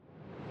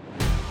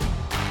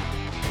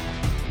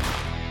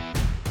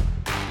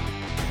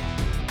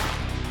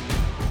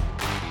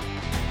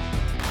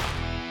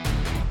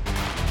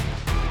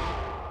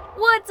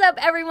up,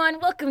 everyone?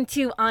 Welcome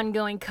to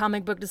Ongoing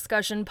Comic Book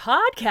Discussion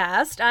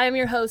Podcast. I am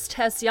your host,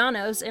 Tess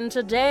Llanos, and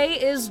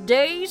today is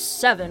day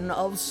 7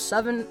 of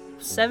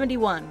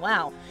 71.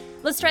 Wow.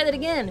 Let's try that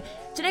again.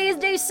 Today is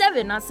day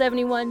 7, not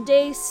 71.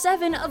 Day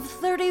 7 of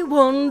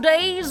 31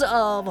 days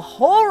of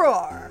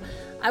horror.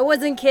 I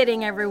wasn't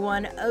kidding,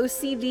 everyone.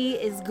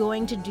 OCD is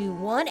going to do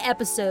one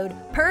episode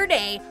per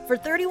day for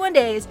 31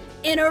 days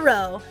in a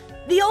row.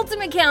 The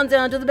ultimate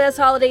countdown to the best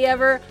holiday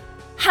ever.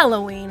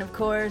 Halloween, of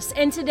course,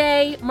 and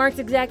today marks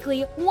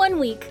exactly 1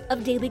 week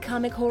of daily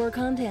comic horror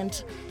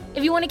content.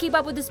 If you want to keep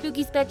up with the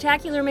spooky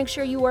spectacular, make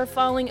sure you are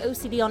following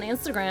OCD on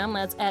Instagram,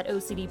 that's at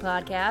OCD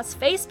Podcast,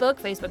 Facebook,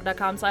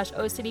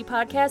 facebook.com/OCD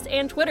Podcast,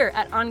 and Twitter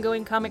at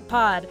Ongoing Comic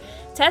Pod.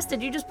 Tess,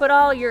 did you just put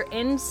all your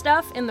in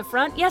stuff in the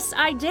front? Yes,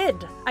 I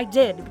did,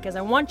 because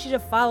I want you to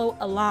follow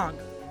along.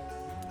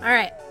 All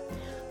right.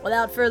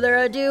 Without further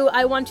ado,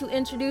 I want to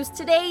introduce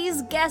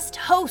today's guest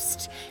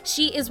host.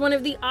 She is one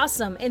of the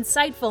awesome,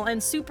 insightful,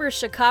 and super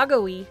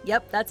Chicago-y,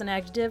 yep, that's an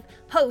adjective,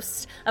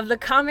 hosts of the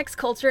Comics,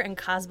 Culture, and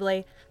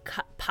Cosplay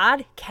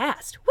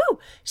podcast. Woo!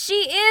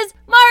 She is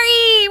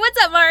Mari!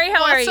 What's up, Mari?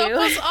 How are you?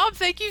 What's up?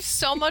 Thank you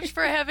so much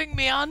for having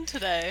me on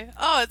today.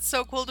 Oh, it's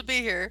so cool to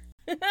be here.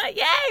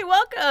 Yay,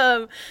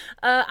 welcome.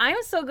 I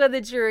am so glad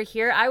that you're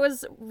here. I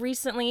was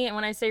recently, and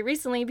when I say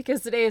recently,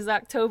 because today is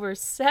October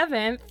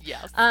 7th,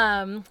 yes.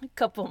 A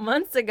couple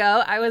months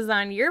ago, I was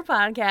on your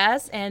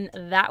podcast, and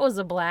that was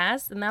a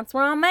blast, and that's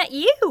where I met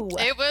you.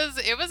 It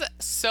was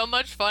so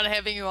much fun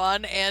having you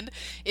on, and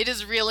it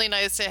is really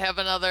nice to have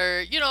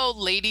another,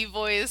 lady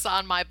voice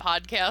on my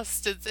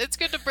podcast. It's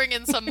good to bring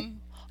in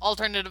some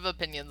alternative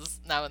opinions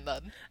now and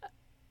then.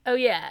 Oh,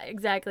 yeah,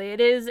 exactly.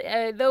 It is,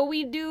 though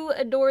we do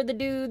adore the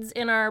dudes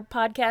in our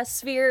podcast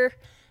sphere,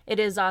 it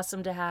is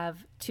awesome to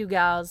have two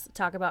gals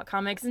talk about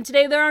comics. And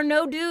today there are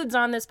no dudes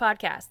on this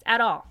podcast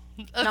at all.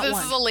 Not this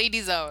one. is a lady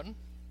zone.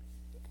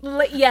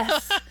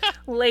 Yes,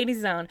 lady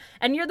zone.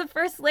 And you're the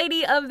first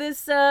lady of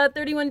this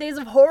 31 Days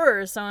of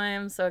Horror, so I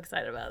am so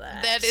excited about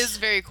that. That is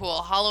very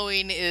cool.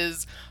 Halloween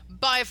is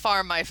by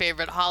far my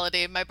favorite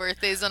holiday. My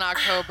birthday's in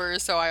October,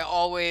 so I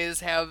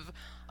always have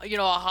a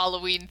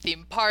Halloween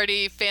themed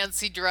party,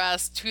 fancy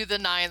dress, to the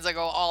nines. I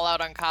go all out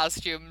on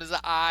costumes.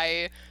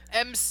 I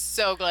am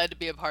so glad to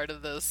be a part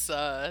of this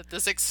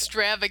this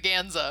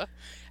extravaganza.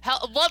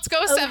 Hell, let's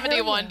go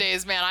 71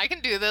 days, man. I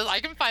can do this. I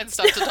can find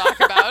stuff to talk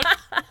about.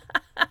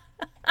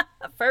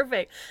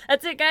 Perfect.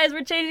 That's it, guys.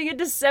 We're changing it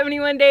to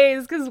 71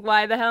 days, because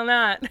why the hell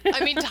not?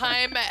 I mean,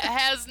 time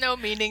has no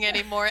meaning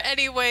anymore.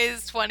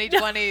 Anyways,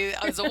 2020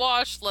 is a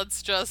wash.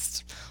 Let's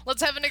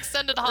have an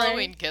extended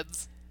Halloween,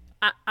 kids.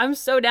 I'm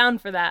so down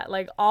for that.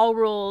 Like, all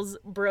rules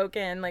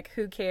broken. Like,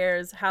 who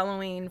cares?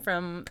 Halloween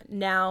from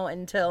now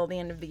until the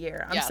end of the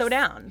year. I'm so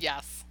down.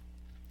 Yes.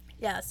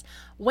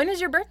 When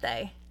is your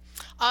birthday?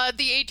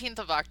 The 18th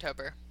of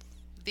October.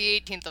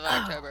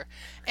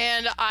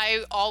 And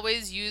I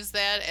always use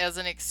that as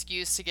an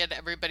excuse to get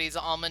everybody's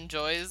Almond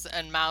Joys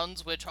and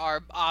Mounds, which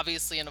are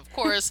obviously and of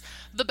course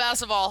the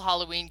best of all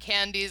Halloween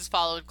candies,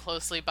 followed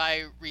closely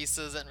by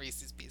Reese's and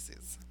Reese's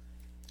Pieces.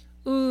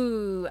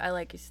 Ooh, I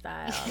like your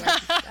style.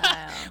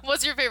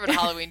 What's your favorite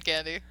Halloween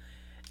candy?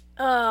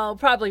 Oh,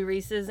 probably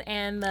Reese's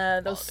and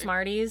those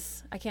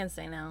Smarties. I can't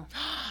say no.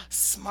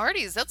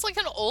 Smarties? That's like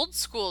an old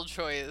school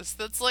choice.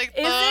 That's like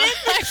Is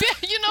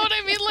it? You know what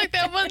I mean? Like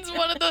that one's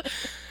one of the...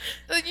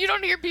 You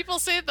don't hear people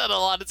say that a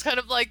lot. It's kind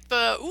of like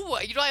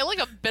I like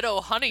a bit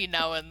of honey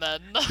now and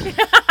then.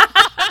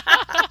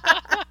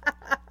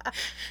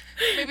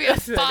 Maybe a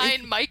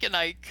fine Mike and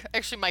Ike.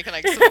 Actually, Mike and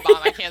Ike's the bomb.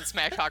 I can't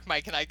smack talk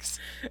Mike and Ike's.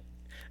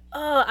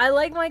 Oh, I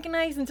like Mike and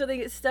Ike's until they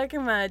get stuck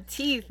in my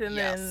teeth and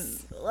then...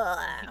 Ugh.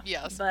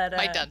 Yes, but,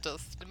 my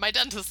dentist. My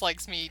dentist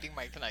likes me eating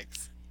Mike and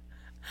Ike's.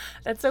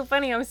 That's so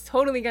funny. I was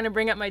totally going to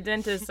bring up my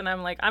dentist, and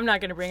I'm like, I'm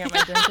not going to bring up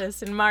my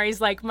dentist. And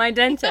Mari's like, my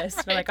dentist.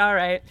 Right. I'm like, all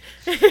right.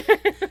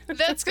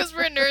 That's because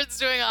we're nerds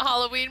doing a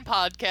Halloween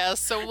podcast,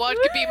 so what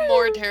could be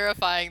more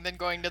terrifying than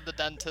going to the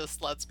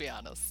dentist, let's be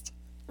honest.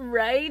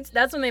 Right?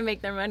 That's when they make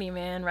their money,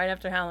 man, right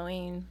after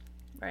Halloween.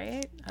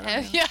 Right?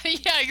 Yeah,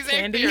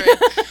 exactly.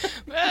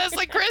 Right. It's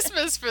like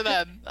Christmas for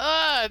them.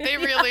 They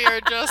really are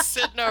just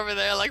sitting over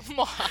there like,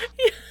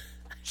 cavities,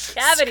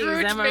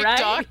 Scrooge am I right?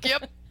 McDuck.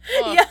 Yep.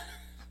 Yeah.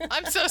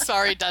 I'm so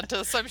sorry,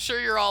 dentists. I'm sure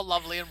you're all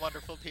lovely and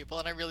wonderful people,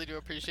 and I really do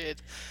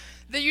appreciate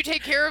that you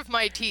take care of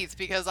my teeth,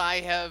 because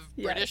I have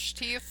British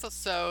teeth,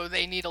 so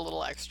they need a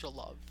little extra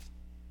love.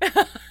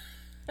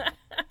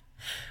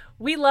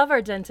 We love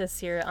our dentists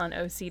here on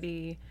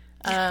OCD.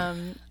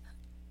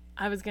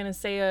 I was going to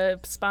say a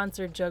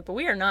sponsored joke, but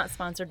we are not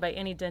sponsored by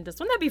any dentist.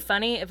 Wouldn't that be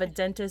funny if a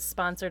dentist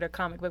sponsored a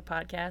comic book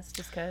podcast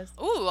just because?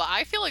 Ooh,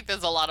 I feel like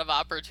there's a lot of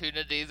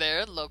opportunity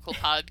there. Local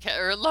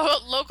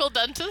local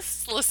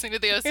dentists listening to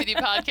the OCD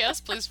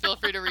podcast, please feel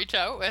free to reach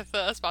out with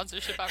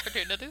sponsorship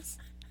opportunities.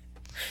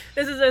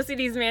 This is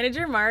OCD's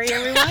manager, Mari,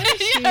 everyone.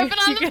 I've been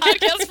on the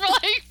podcast for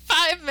like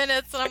 5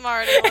 minutes and I'm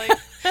already like,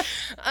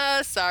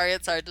 sorry,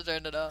 it's hard to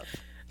turn it off.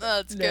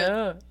 That's good.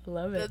 No, I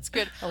love it. That's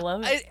good. I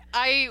love it.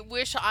 I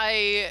wish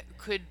I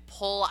could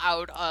pull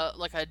out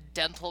like a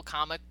dental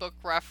comic book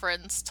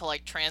reference to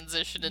like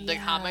transition into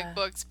comic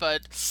books,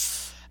 but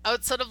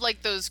outside of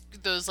like those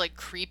like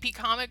creepy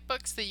comic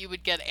books that you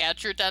would get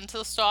at your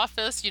dentist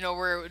office,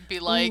 where it would be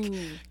like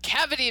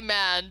Cavity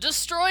Man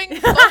destroying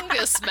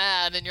Fungus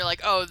Man, and you're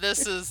like, oh,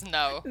 this is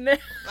no.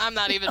 I'm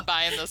not even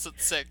buying this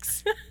at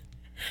 6.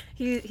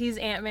 He's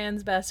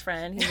Ant-Man's best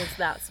friend. He gets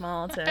that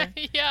small to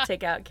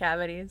take out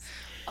cavities.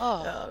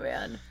 Oh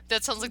man.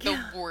 That sounds like the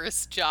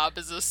worst job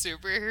as a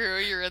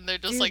superhero. You're in there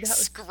just like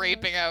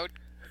scraping out.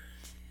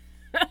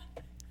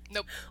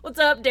 Nope. What's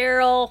up,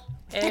 Daryl?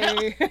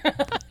 Hey.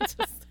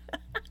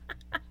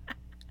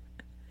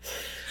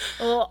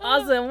 Well,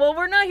 awesome. Well,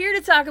 we're not here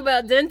to talk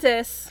about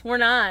dentists. We're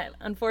not,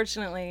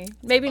 unfortunately.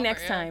 Maybe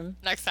next time.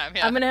 Next time,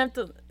 yeah. I'm going to have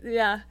to,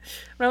 I'm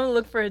going to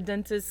look for a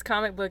dentist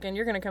comic book, and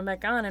you're going to come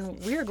back on, and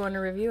we're going to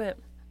review it.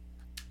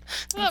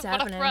 It's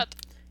happening. What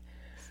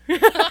a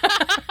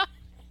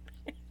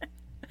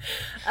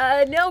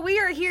threat. No, we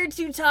are here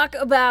to talk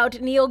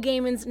about Neil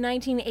Gaiman's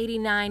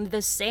 1989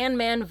 The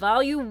Sandman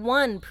Volume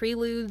 1,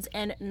 Preludes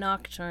and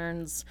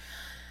Nocturnes.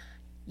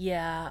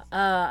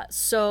 Yeah,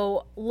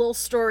 so little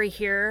story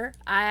here.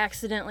 I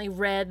accidentally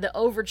read the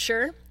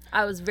overture.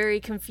 I was very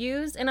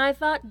confused, and I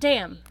thought,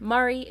 damn,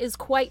 Mari is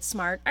quite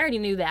smart. I already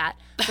knew that,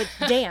 but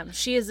damn,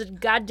 she is a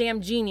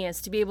goddamn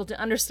genius to be able to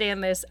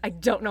understand this. I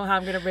don't know how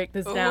I'm going to break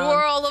this down. Who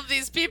are all of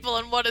these people,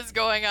 and what is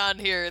going on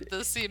here?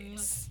 This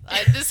seems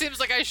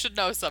like I should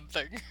know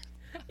something.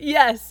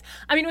 Yes.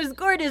 I mean, it was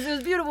gorgeous. It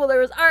was beautiful. There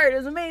was art. It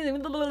was amazing.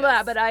 Blah, blah, blah,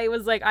 blah. But I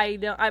was like,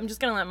 I'm just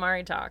going to let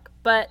Mari talk.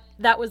 But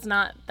that's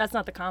not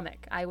the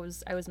comic. I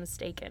was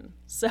mistaken.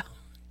 So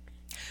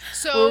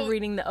we're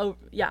reading No,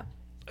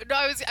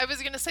 I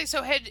was going to say,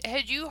 so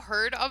had you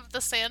heard of The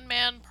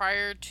Sandman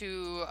prior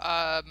to,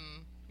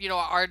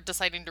 our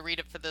deciding to read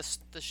it for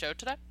the show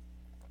today?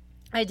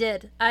 I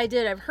did.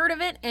 I've heard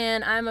of it,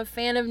 and I'm a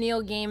fan of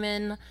Neil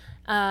Gaiman.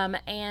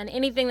 And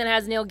anything that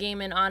has Neil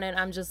Gaiman on it,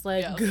 I'm just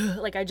like,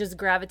 like I just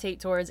gravitate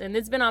towards. And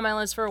it's been on my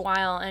list for a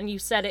while. And you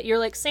said it. You're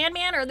like,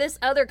 Sandman or this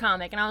other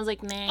comic? And I was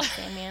like, nah,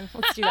 Sandman.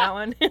 Let's do that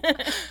one.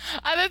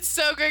 That's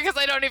so good because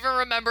I don't even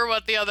remember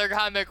what the other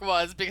comic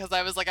was because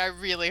I was like, I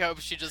really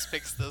hope she just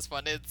picks this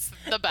one. It's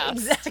the best.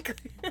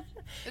 Exactly.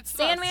 It's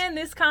Sandman,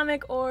 this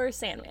comic, or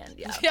Sandman.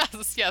 Yeah.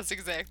 Yes,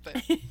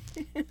 exactly.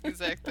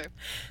 Exactly.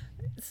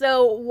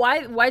 So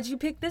why'd you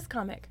pick this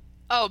comic?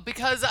 Oh,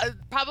 because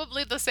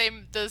probably the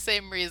same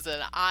reason.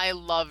 I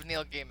love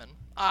Neil Gaiman.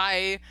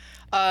 My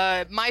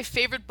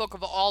favorite book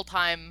of all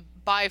time,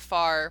 by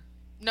far.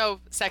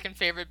 No, second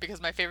favorite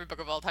because my favorite book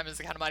of all time is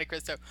The Count of Monte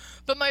Cristo.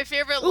 But my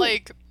favorite,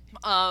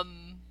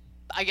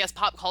 I guess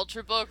pop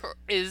culture book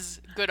is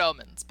Good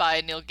Omens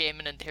by Neil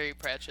Gaiman and Terry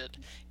Pratchett.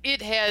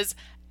 It has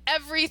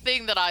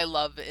everything that I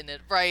love in it,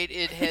 right?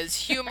 It has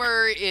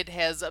humor, it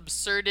has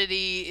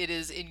absurdity, it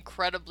is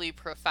incredibly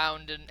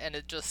profound, and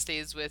it just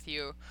stays with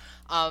you.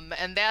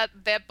 And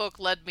that book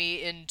led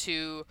me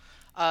into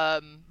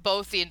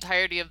both the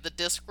entirety of the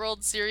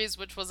Discworld series,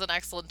 which was an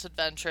excellent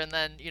adventure, and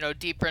then,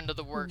 deeper into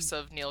the works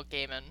of Neil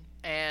Gaiman.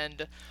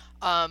 And,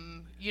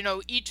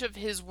 each of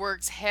his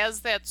works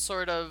has that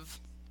sort of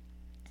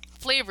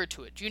flavor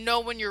to it.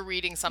 When you're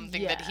reading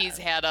something that he's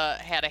had a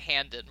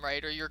hand in,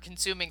 right? Or you're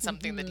consuming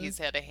something that he's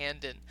had a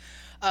hand in.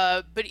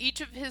 But each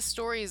of his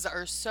stories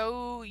are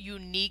so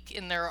unique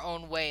in their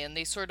own way, and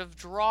they sort of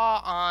draw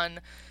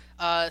on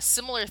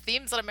similar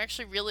themes that I'm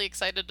actually really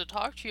excited to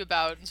talk to you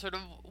about, and sort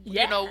of,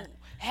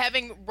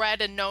 having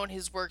read and known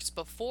his works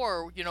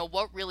before,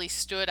 what really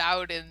stood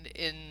out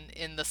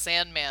in The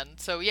Sandman.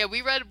 So yeah,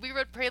 we read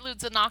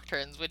Preludes and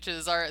Nocturnes, which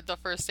is the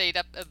first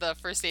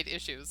 8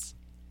 issues.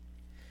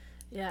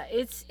 Yeah,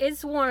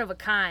 it's one of a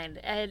kind,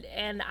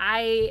 and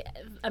I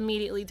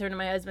immediately turned to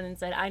my husband and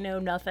said, I know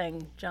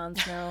nothing, Jon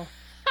Snow.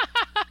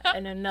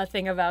 I know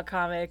nothing about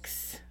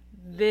comics.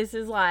 This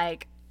is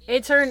like,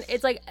 it's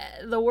like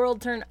the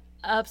world turned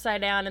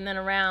upside down and then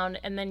around,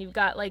 and then you've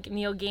got like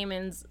Neil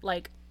Gaiman's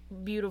like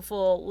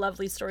beautiful,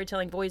 lovely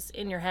storytelling voice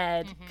in your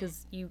head,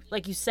 because you,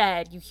 like you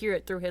said, you hear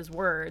it through his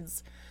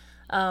words.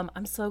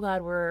 I'm so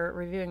glad we're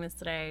reviewing this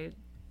today.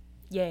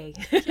 Yay.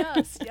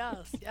 Yes.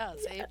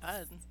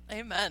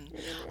 Amen.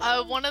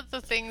 One of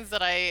the things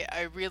that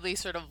I really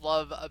sort of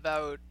love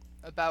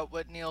about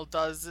what Neil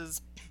does is,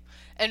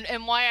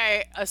 and why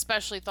I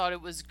especially thought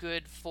it was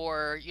good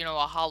for,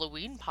 a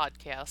Halloween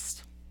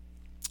podcast,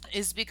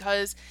 is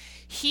because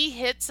he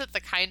hits at the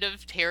kind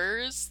of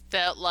terrors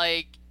that,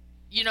 like,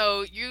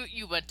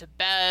 you went to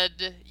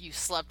bed, you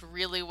slept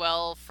really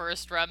well,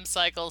 first REM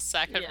cycle,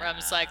 second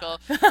REM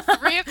cycle,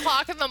 3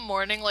 o'clock in the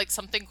morning, like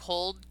something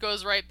cold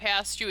goes right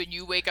past you and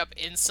you wake up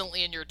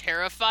instantly and you're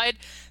terrified.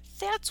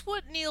 That's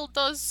what Neil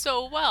does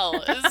so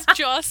well, is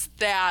just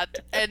that.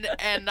 And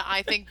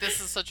I think this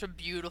is such a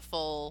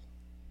beautiful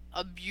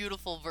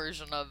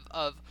version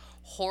of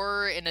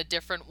horror in a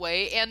different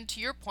way, and to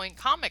your point,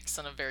 comics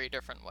in a very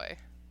different way.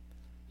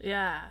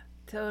 Yeah.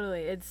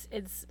 Totally.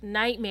 It's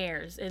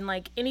nightmares and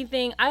like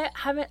anything I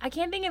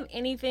can't think of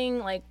anything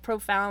like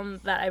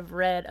profound that I've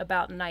read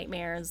about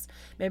nightmares.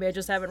 Maybe I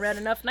just haven't read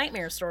enough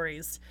nightmare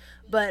stories.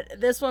 But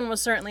this one was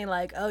certainly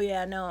like, oh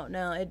yeah, no,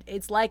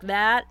 it's like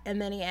that,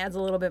 and then he adds a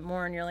little bit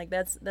more and you're like,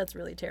 that's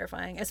really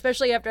terrifying.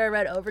 Especially after I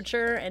read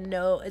Overture and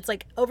no, it's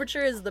like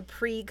Overture is the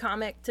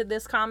pre-comic to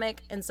this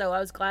comic, and so I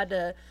was glad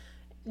to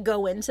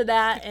go into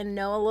that and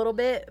know a little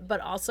bit,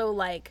 but also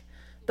like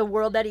the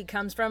world that he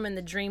comes from and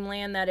the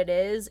dreamland that it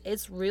is,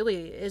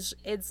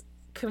 it's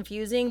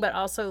confusing, but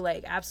also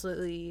like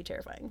absolutely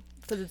terrifying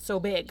because it's so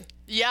big.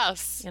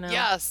 Yes, you know?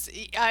 Yes.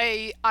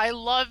 I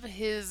love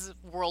his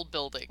world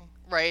building.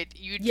 Right,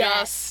 you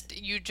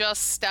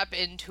just step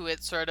into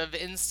it sort of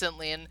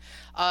instantly, and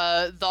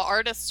the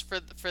artists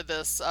for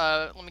this,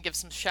 let me give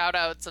some shout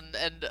outs and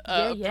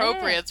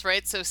appropriates,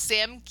 right? So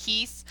Sam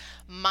Keith,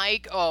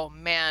 Mike, oh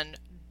man,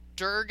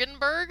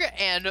 Durgenberg,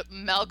 and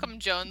Malcolm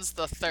Jones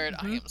III.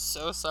 I am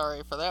so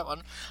sorry for that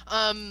one.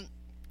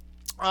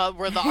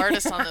 Were the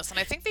artists on this, and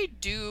I think they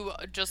do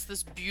just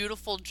this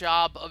beautiful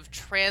job of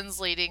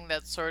translating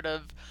that sort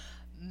of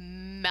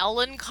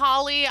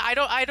melancholy. I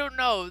don't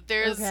know.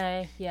 There's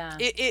it's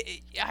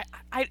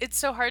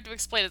so hard to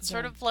explain. It's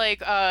sort of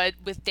like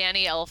with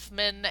Danny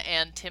Elfman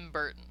and Tim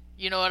Burton.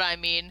 You know what I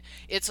mean?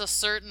 It's a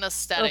certain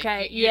aesthetic.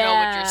 Okay, you know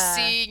what you're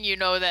seeing, you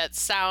know that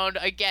sound.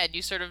 Again,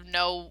 you sort of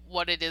know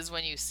what it is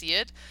when you see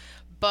it.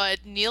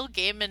 But Neil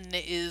Gaiman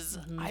is,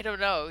 I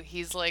don't know,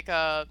 he's like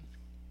a,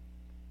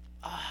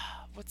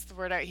 what's the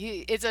word?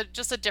 It's a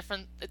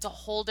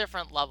whole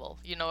different level.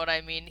 You know what I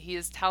mean? He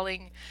is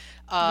telling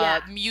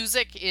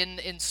music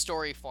in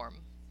story form.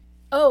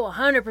 Oh,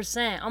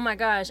 100%. Oh my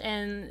gosh.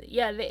 And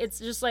yeah, it's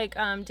just like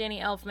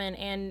Danny Elfman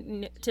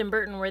and Tim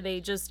Burton, where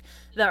they just,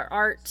 their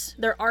arts,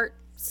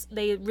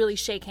 they really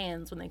shake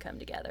hands when they come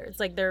together. It's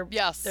like they're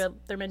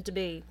meant to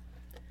be.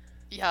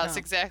 Yes,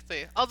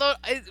 exactly. Although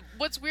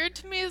what's weird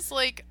to me is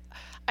like,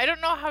 I don't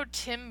know how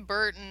Tim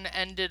Burton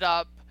ended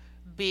up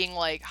being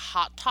like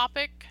Hot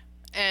Topic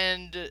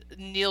and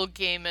Neil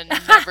Gaiman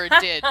never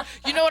did.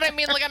 You know what I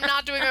mean? Like, I'm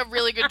not doing a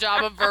really good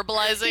job of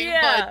verbalizing,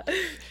 but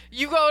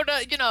you go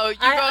to, you go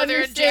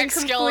there and Jack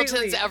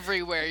Skeleton's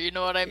everywhere. You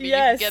know what I mean?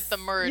 Yes. You can get the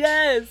merch.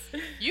 Yes.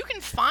 You can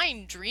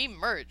find Dream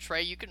merch,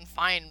 right? You can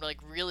find like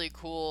really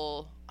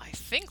cool, I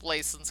think,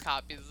 licensed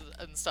copies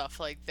and stuff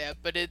like that.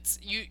 But it's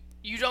you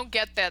don't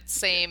get that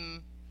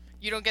same.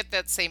 You don't get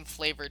that same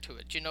flavor to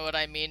it. You know what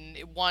I mean?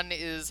 One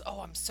is,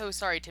 oh, I'm so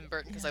sorry, Tim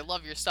Burton, because I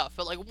love your stuff.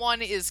 But, like,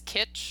 one is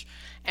kitsch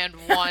and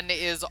one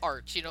is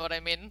art. You know what I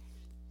mean?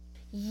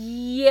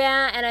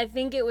 Yeah, and I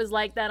think it was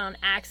like that on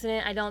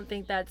accident. I don't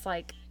think that's,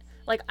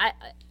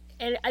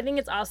 and I think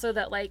it's also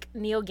that, like,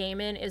 Neil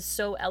Gaiman is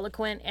so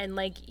eloquent and,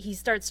 like, he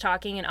starts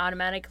talking and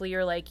automatically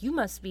you're like, you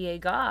must be a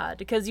god,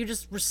 because you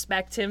just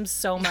respect him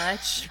so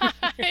much.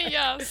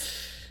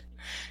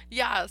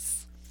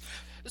 Yes.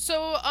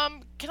 So,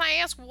 can I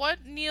ask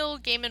what Neil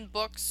Gaiman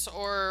books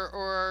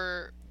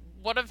or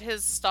what of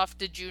his stuff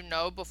did you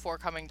know before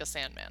coming to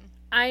Sandman?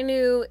 I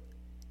knew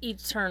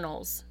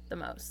Eternals the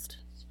most.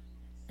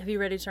 Have you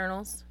read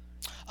Eternals?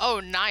 Oh,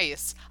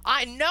 nice.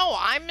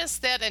 I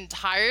missed that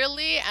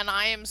entirely, and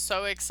I am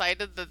so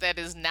excited that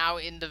is now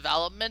in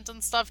development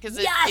and stuff, because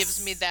it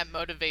gives me that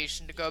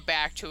motivation to go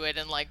back to it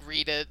and, like,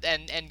 read it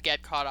and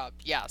get caught up.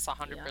 Yes,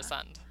 100%.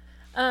 Yeah.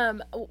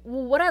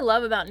 What I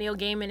love about Neil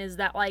Gaiman is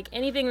that, like,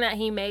 anything that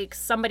he makes,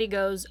 somebody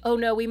goes, oh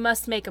no, we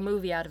must make a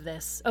movie out of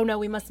this. Oh no,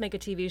 we must make a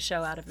TV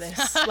show out of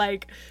this.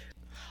 Like,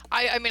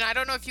 I mean, I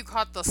don't know if you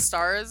caught The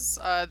Stars.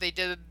 They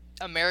did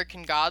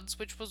American Gods,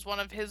 which was one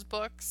of his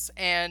books.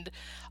 And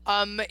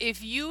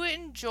if you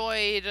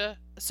enjoyed,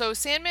 so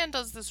Sandman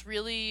does this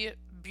really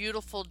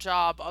beautiful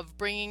job of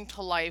bringing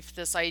to life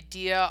this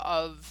idea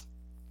of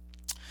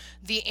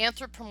the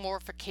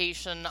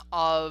anthropomorphication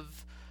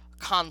of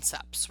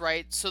concepts,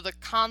 right? So the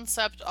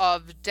concept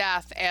of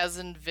death as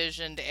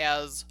envisioned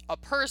as a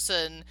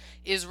person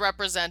is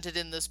represented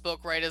in this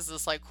book, right, as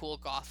this like cool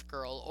goth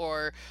girl,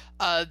 or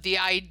the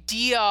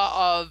idea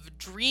of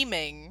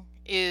dreaming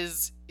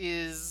is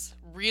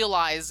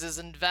realized, is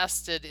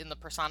invested in the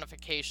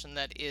personification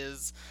that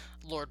is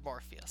Lord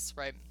Morpheus,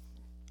 right?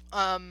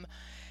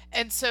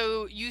 And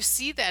so you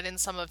see that in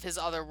some of his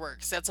other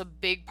works. That's a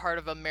big part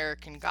of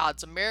American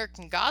Gods.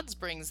 American Gods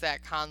brings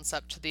that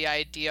concept to the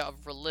idea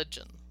of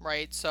religion,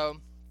 right?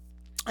 So,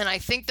 and I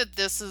think that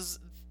this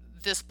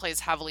plays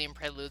heavily in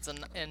Preludes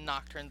and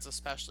Nocturnes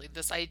especially,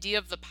 this idea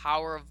of the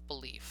power of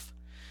belief.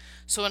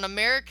 So in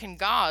American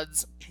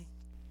Gods,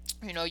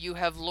 you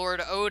have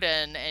Lord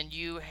Odin and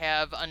you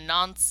have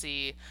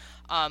Anansi,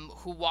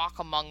 who walk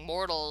among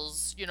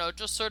mortals,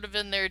 just sort of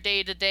in their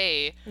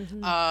day-to-day,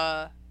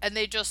 and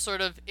they just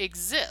sort of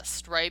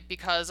exist, right?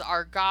 Because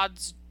our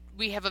gods,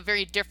 we have a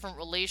very different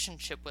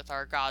relationship with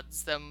our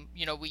gods than,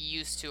 we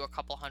used to a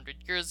couple hundred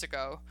years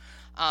ago.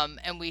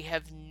 And we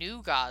have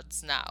new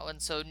gods now. And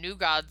so new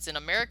gods in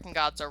American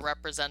Gods are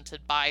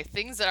represented by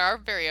things that are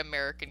very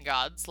American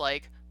gods,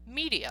 like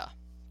media.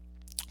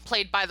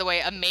 Played, by the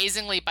way,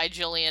 amazingly by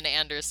Gillian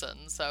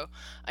Anderson. So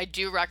I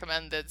do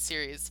recommend that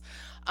series.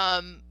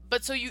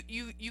 but so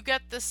you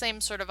get the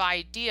same sort of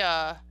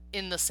idea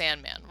in the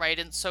Sandman, right?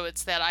 And so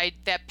it's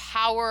that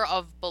power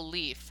of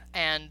belief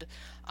and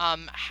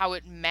how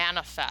it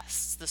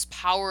manifests, this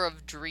power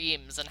of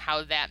dreams, and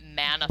how that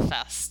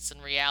manifests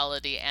in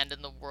reality and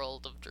in the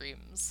world of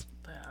dreams.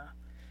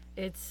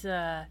 It's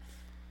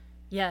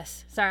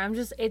yes.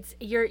 Sorry,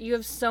 you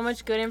have so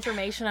much good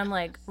information. I'm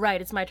like,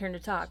 right, it's my turn to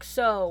talk.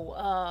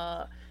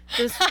 So,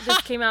 this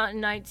came out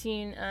in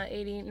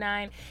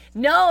 1989.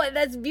 No,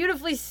 that's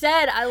beautifully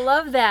said. I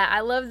love that. I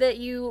love that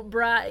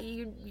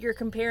you're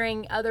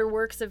comparing other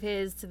works of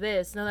his to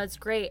this. No, that's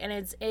great.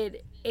 And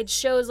it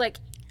shows like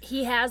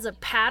he has a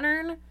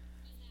pattern,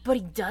 but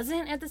he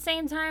doesn't at the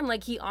same time.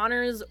 Like he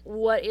honors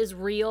what is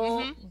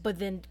real, but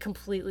then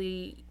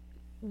completely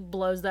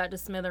blows that to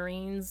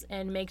smithereens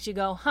and makes you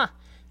go, huh,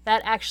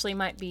 that actually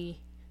might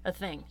be a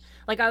thing.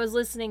 Like I was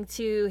listening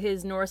to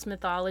his Norse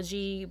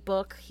mythology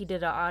book. He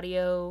did an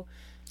audio,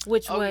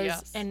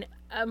 and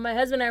my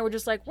husband and I were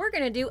just like, we're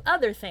going to do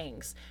other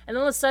things. And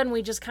all of a sudden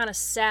we just kind of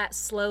sat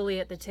slowly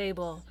at the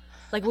table.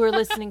 Like we were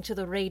listening to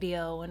the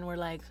radio and we're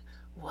like,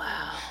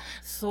 wow,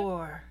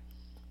 Thor,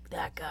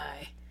 that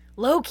guy,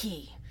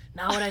 Loki,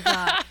 not what I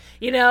thought,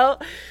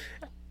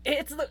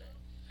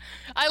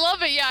 I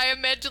love it. Yeah, I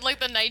imagine like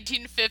the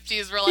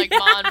 1950s where like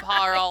Ma and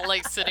Pa are all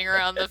like sitting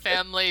around the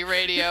family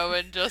radio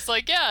and just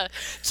like, yeah,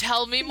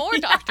 tell me more,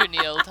 Dr.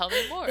 Neil, tell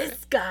me more.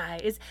 This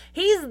guy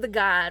he's the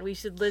god we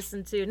should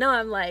listen to. No,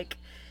 I'm like,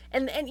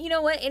 and you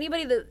know what?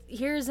 Anybody that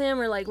hears him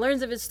or like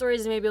learns of his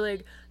stories may be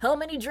like, how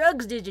many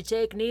drugs did you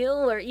take,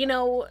 Neil? Or,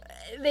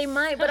 they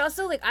might, but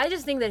also like, I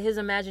just think that his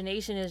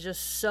imagination is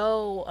just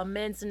so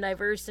immense and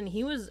diverse. And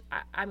he was,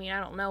 I mean, I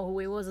don't know who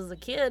he was as a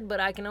kid, but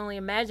I can only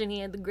imagine he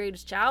had the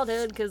greatest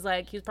childhood because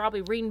like he was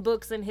probably reading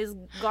books in his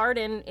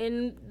garden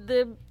in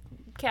the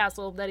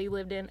castle that he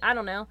lived in. I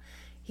don't know.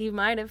 He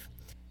might have.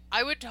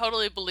 I would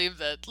totally believe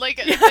that. Like,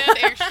 that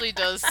actually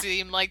does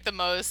seem like the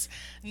most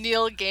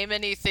Neil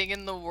Gaiman-y thing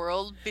in the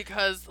world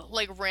because,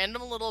 like,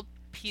 random little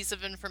piece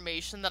of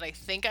information that I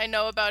think I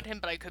know about him,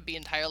 but I could be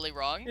entirely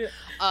wrong,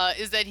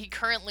 is that he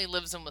currently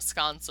lives in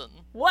Wisconsin.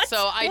 What?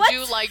 So I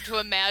do like to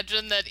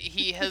imagine that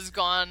he has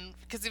gone,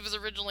 because he was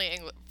originally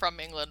from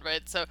England,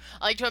 right? So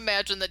I like to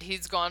imagine that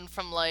he's gone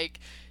from, like,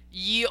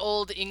 ye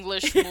old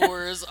English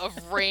moors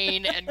of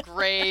rain and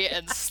gray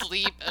and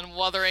sleep and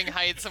Wuthering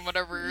Heights and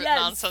whatever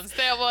nonsense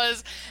that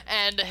was,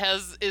 and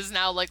is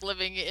now like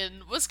living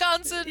in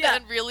Wisconsin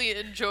and really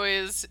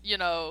enjoys,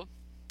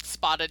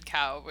 Spotted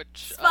Cow,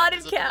 which is a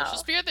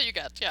delicious beer that you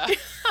get.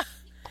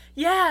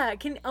 Yeah.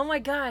 Oh my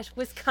gosh,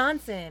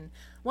 Wisconsin.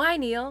 Why,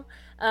 Neil?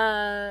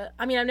 I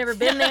mean, I've never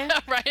been there.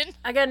 Right?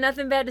 I got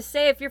nothing bad to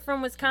say. If you're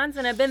from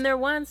Wisconsin, I've been there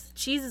once.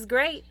 Cheese is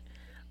great.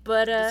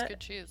 But it's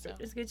good cheese. Yeah.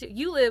 It's good cheese.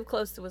 You live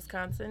close to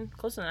Wisconsin,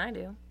 closer than I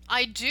do.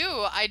 I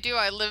do.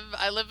 I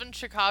live in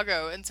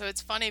Chicago, and so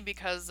it's funny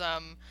because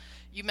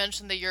you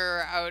mentioned that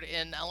you're out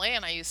in LA,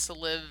 and I used to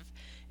live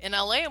in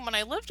LA, and when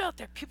I lived out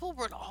there, people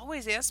would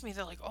always ask me,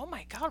 they're like, "Oh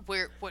my God,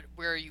 where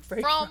are you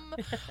from?"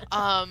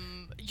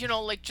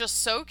 Like just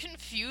so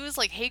confused.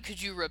 Like, "Hey,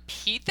 could you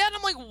repeat that?"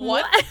 I'm like,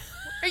 "What?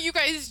 Are you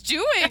guys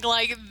doing?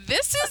 Like,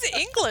 this is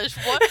English.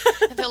 What?"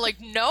 And they're like,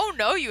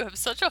 no, you have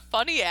such a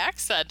funny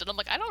accent. And I'm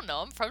like, I don't know.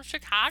 I'm from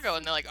Chicago.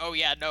 And they're like, oh,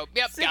 yeah, no.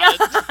 Yep, got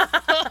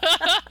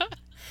it.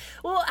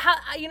 Well,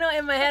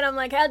 in my head, I'm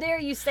like, how dare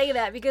you say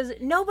that? Because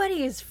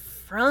nobody is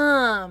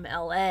from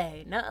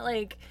L.A. Not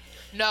like...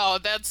 No,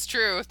 that's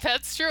true.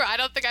 That's true. I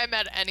don't think I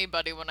met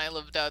anybody when I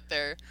lived out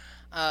there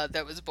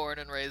that was born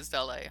and raised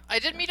LA. I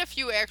did meet a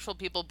few actual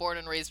people born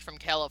and raised from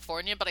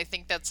California, but I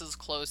think that's as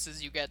close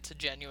as you get to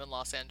genuine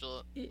Los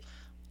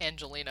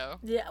Angelino.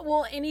 Yeah,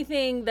 well,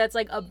 anything that's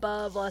like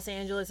above Los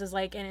Angeles is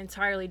like an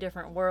entirely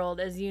different world.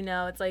 As you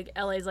know, it's like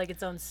LA's like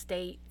its own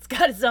state. It's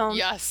got its own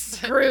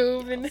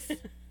groove. Yes.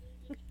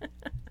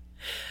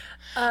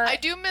 And I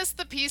do miss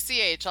the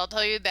PCH, I'll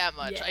tell you that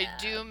much. Yeah.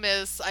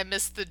 I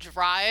miss the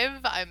drive.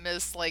 I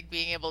miss like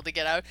being able to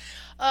get out.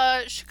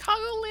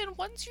 Chicagoland,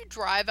 once you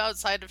drive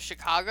outside of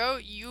Chicago,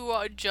 you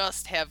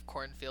just have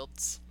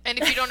cornfields. And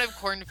if you don't have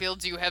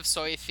cornfields, you have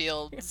soy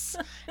fields.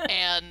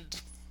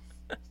 And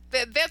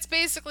that's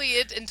basically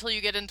it until you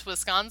get into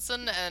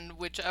Wisconsin and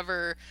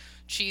whichever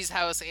cheese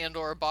house and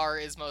or bar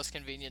is most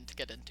convenient to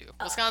get into.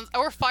 Wisconsin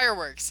or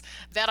fireworks.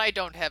 That I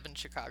don't have in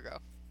Chicago.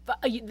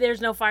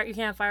 There's no fire. You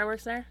can't have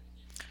fireworks there?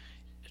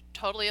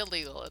 Totally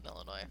illegal in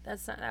Illinois.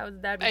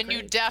 That'd be and crazy.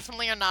 You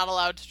definitely are not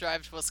allowed to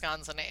drive to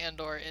Wisconsin and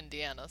or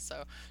Indiana,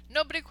 so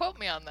nobody quote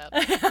me on that.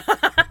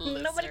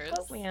 Nobody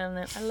quote me on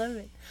that. I love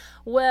it.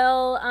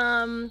 Well,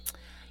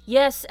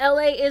 yes,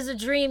 LA is a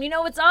dream. You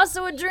know what's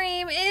also a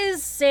dream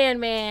is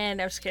Sandman.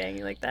 I'm just kidding.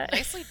 You like that?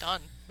 Nicely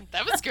done.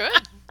 That was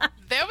good.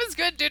 That was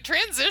good, dude.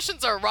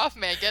 Transitions are rough,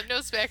 man. Getting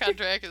us back on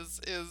track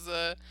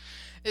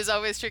is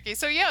always tricky.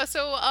 So yeah,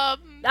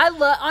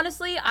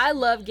 I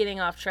love getting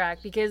off track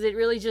because it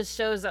really just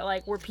shows that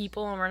like we're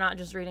people and we're not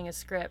just reading a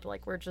script.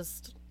 Like we're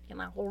just,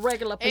 we're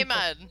regular people.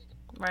 Amen.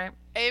 Right?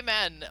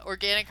 Amen.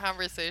 Organic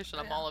conversation.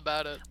 I'm all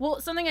about it. Well,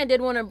 something I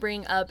did want to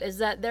bring up is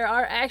that there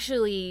are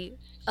actually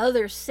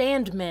other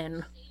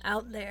Sandmen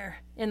out there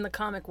in the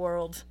comic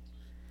world.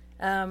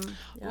 Yeah.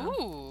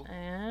 Ooh.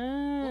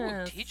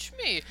 Yes. Teach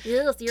me.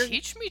 Yes,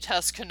 Teach me,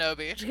 Tess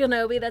Kenobi.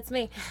 Kenobi, that's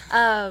me.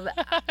 I'm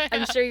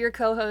sure your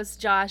co-host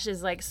Josh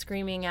is like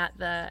screaming at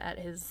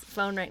his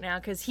phone right now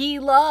because he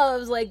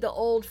loves like the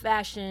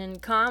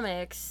old-fashioned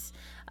comics.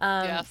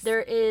 Yes.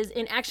 There is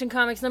in Action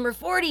Comics number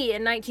 40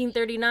 in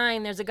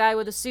 1939. There's a guy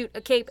with a suit,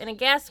 a cape, and a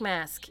gas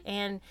mask,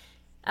 and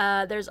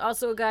there's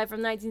also a guy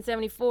from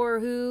 1974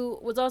 who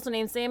was also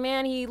named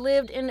Sandman. He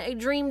lived in a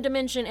dream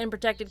dimension and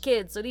protected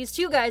kids. So these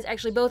two guys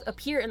actually both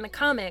appear in the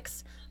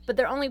comics, but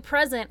they're only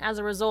present as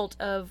a result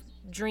of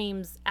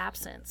Dream's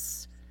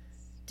absence.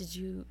 Did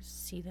you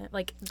see that?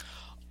 Like,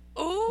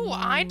 Oh,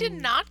 I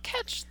did not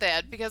catch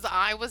that because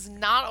I was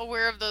not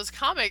aware of those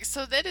comics.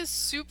 So that is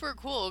super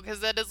cool because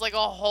that is like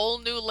a whole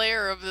new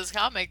layer of this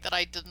comic that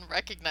I didn't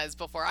recognize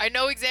before. I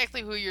know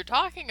exactly who you're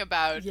talking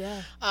about.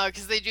 Yeah.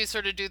 Because they do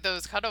sort of do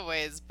those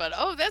cutaways. But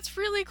oh, that's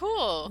really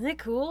cool. Isn't it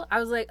cool? I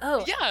was like,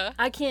 oh, Yeah.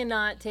 I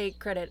cannot take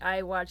credit.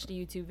 I watched a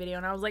YouTube video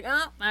and I was like,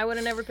 oh, I would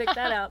have never picked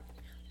that out.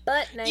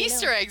 But now you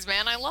Easter know. eggs,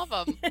 man. I love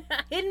them.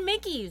 Hidden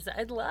Mickeys.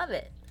 I love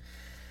it.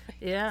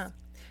 Yeah.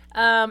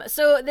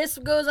 So this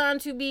goes on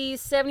to be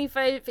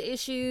 75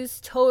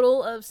 issues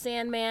total of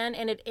Sandman,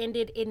 and it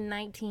ended in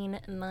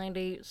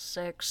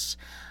 1996.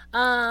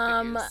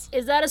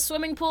 Is that a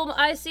swimming pool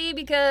I see?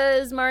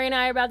 Because Mari and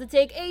I are about to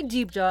take a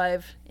deep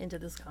dive into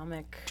this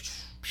comic.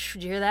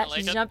 Did you hear that? I like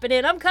She's it. jumping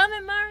in. I'm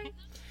coming, Mari.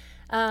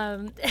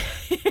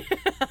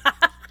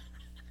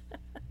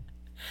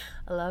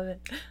 I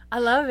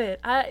love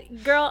it.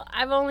 Girl,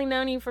 I've only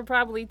known you for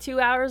probably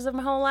 2 hours of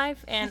my whole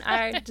life, and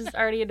I just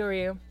already adore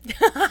you.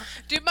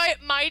 Dude,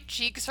 my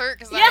cheeks hurt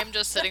because Yeah. I'm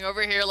just sitting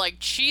over here like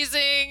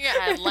cheesing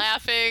and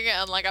laughing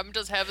and like I'm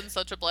just having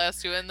such a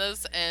blast doing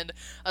this, and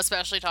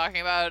especially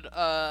talking about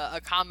a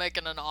comic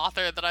and an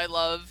author that I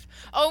love.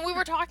 Oh, and we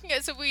were talking,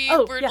 so we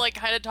were yeah. like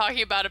kind of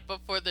talking about it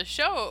before the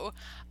show,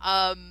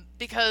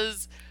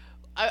 because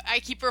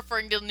I keep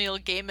referring to Neil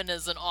Gaiman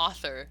as an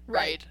author,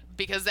 right?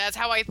 Because that's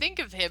how I think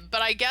of him.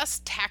 But I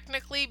guess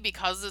technically,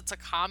 because it's a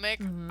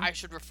comic, I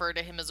should refer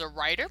to him as a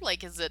writer.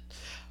 Like, is it?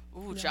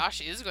 Ooh,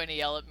 Josh is going to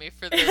yell at me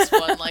for this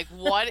one. Like,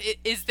 what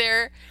is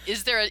there?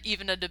 Is there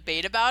even a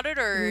debate about it,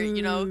 or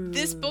you know,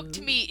 this book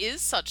to me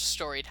is such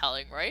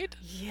storytelling, right?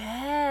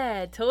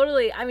 Yeah,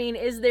 totally. I mean,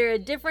 is there a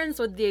difference?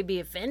 Would they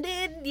be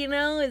offended? You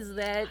know, is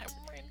there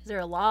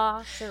a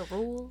law? Is there a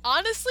rule?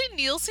 Honestly,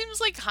 Neil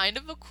seems like kind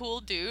of a cool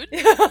dude.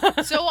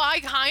 So I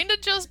kind of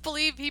just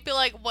believe he'd be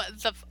like,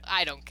 what the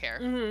I don't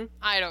care.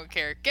 I don't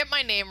care. Get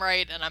my name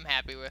right and I'm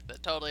happy with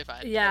it. Totally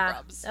fine. No Yeah.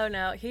 probs. Oh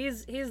no,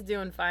 he's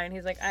doing fine.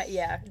 He's like,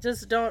 yeah,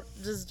 just don't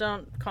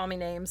call me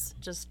names.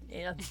 Just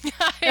yeah.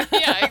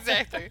 Yeah,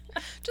 exactly.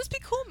 Just be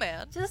cool,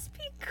 man. Just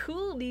be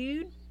cool,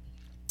 dude.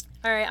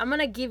 All right, I'm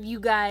gonna give you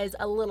guys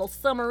a little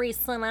summary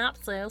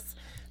synopsis,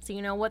 so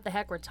you know what the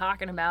heck we're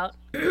talking about.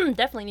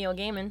 Definitely Neil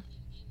Gaiman.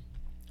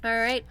 All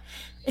right.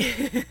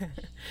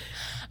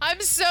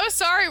 I'm so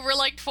sorry. We're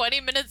like 20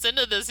 minutes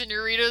into this and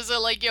your readers are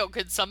like, yo,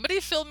 could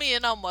somebody fill me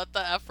in on what the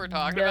F we're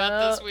talking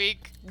about this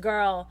week?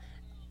 Girl,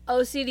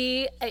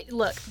 OCD,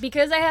 look,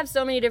 because I have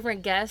so many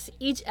different guests,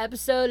 each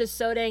episode is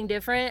so dang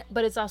different,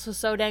 but it's also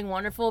so dang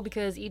wonderful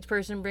because each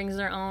person brings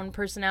their own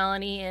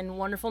personality and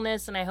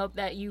wonderfulness, and I hope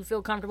that you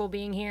feel comfortable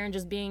being here and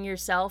just being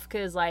yourself,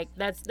 because, like,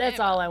 that's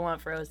all I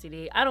want for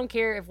OCD. I don't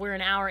care if we're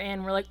an hour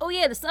in, we're like, oh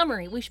yeah, the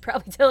summary. We should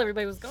probably tell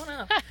everybody what's going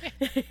on.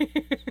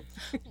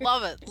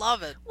 Love it.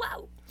 Love it.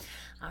 Wow.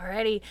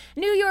 Alrighty.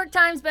 New York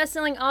Times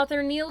bestselling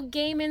author Neil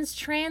Gaiman's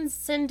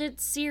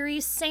transcendent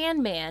series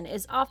Sandman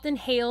is often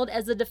hailed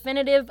as the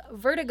definitive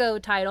Vertigo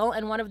title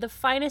and one of the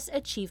finest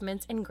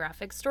achievements in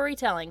graphic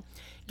storytelling.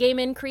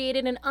 Gaiman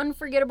created an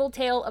unforgettable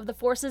tale of the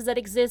forces that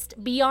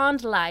exist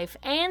beyond life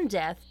and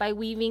death by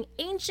weaving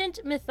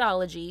ancient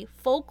mythology,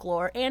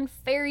 folklore, and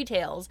fairy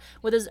tales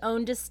with his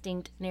own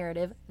distinct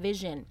narrative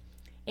vision.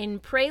 In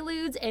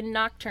Preludes and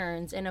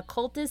Nocturnes, an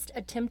occultist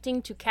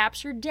attempting to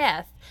capture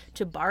death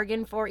to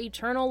bargain for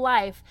eternal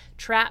life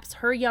traps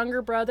her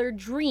younger brother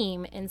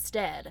Dream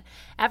instead.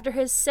 After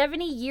his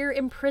 70-year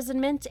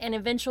imprisonment and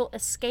eventual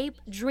escape,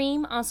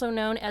 Dream, also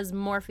known as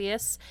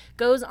Morpheus,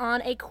 goes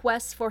on a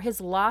quest for his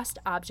lost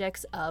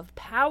objects of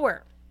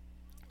power.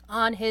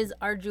 On his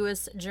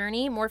arduous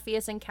journey,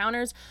 Morpheus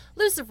encounters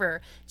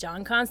Lucifer,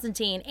 John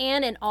Constantine,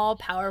 and an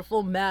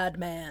all-powerful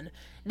madman.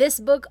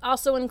 This book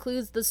also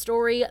includes the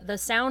story The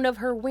Sound of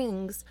Her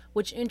Wings,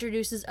 which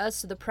introduces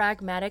us to the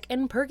pragmatic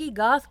and perky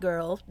goth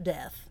girl,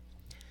 Death.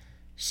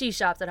 She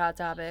shops at Hot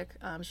Topic,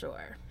 I'm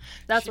sure.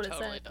 That's She what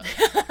totally it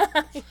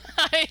does.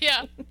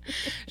 Yeah.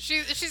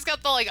 She's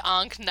got the like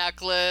Ankh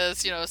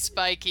necklace, you know,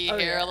 spiky hair,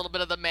 yeah. a little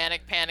bit of the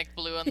manic panic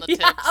blue on the Yeah,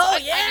 tips. oh, I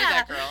knew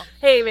that girl.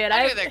 Hey, man,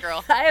 I knew that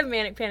girl. I have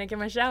manic panic in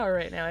my shower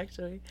right now,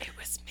 actually. It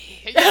was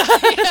me. Yeah,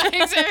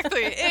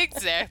 exactly.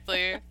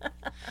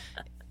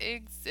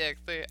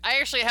 Exactly. I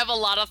actually have a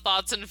lot of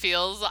thoughts and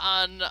feels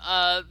on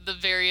the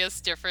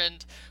various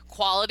different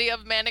quality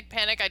of Manic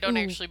Panic. I don't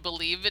actually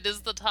believe it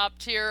is the top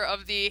tier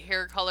of the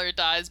hair color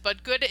dyes,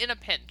 but good in a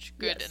pinch.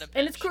 Good in a pinch.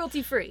 And it's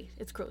cruelty-free.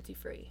 It's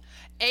cruelty-free.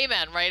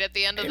 Amen, right? At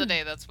the end of the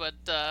day, that's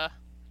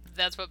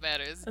what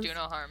matters. Do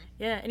no harm.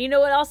 Yeah, and you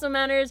know what also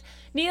matters?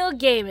 Neil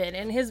Gaiman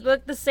in his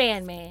book, The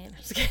Sandman.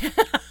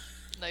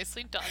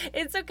 Nicely done.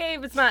 It's okay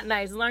if it's not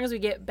nice, as long as we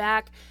get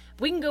back.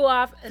 We can go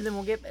off, and then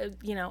we'll get,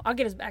 I'll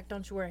get us back,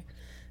 don't you worry.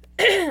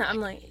 I'm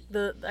like,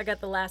 I got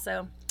the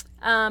lasso.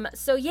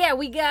 So yeah,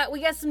 we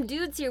got some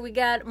dudes here. We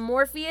got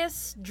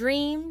Morpheus,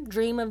 Dream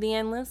of the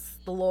Endless,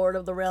 the Lord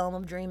of the Realm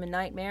of Dream and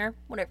Nightmare,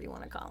 whatever you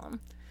want to call him.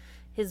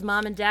 His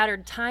mom and dad are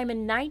Time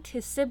and Night.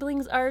 His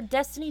siblings are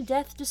Destiny,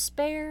 Death,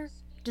 Despair,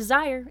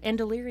 Desire, and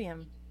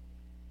Delirium.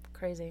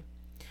 Crazy.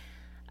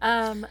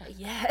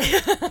 Yeah.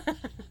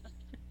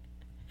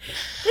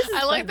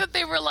 I like that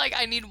they were like,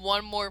 I need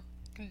one more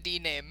D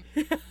name.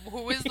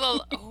 We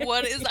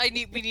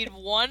need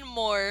one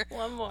more.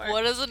 One more.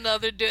 What is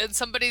another dude? And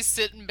somebody's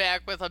sitting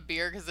back with a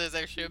beer, because there's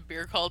actually a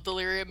beer called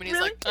Delirium, and he's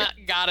Really?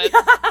 like, got it,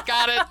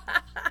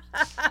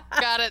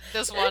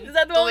 this one. Is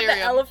that the one with Delirium.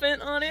 the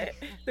elephant on it?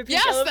 The pink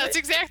Yes, elephant? that's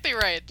exactly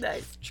right.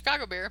 Nice.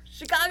 Chicago beer.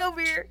 Chicago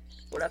beer.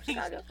 What up,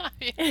 Chicago?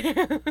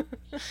 I'm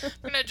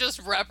gonna just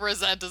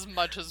represent as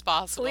much as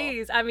possible.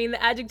 Please. I mean,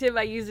 the adjective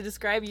I used to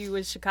describe you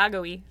was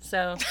Chicago-y,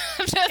 so.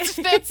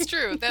 That's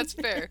true. That's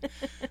fair.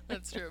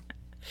 That's true.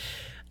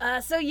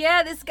 So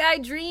yeah, this guy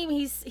Dream,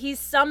 he's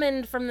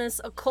summoned from this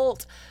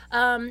occult,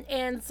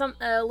 and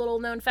a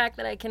little known fact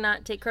that I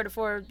cannot take credit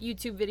for,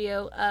 YouTube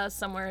video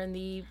somewhere in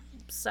the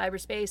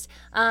cyberspace.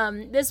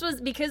 This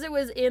was because it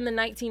was in the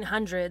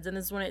 1900s, and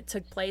this is when it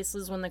took place.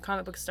 This is when the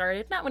comic book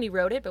started. Not when he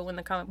wrote it, but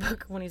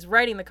when he's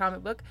writing the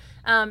comic book.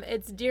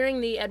 It's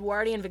during the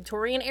Edwardian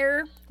Victorian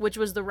era, which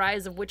was the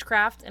rise of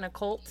witchcraft and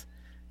occult.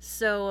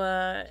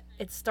 So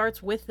it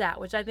starts with that,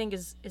 which I think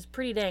is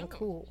pretty dang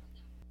cool.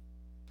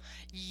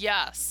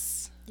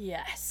 Yes.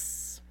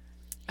 Yes.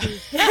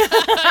 Yes.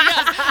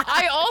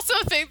 I also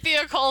think the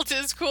occult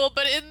is cool,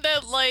 but in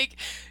that, like,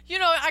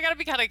 I gotta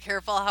be kind of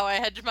careful how I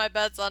hedge my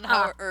bets on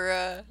how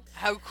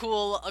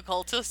cool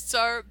occultists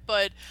are,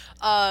 but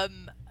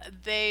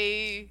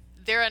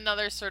they're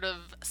another sort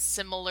of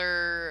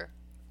similar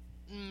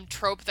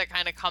trope that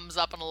kind of comes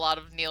up in a lot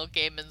of Neil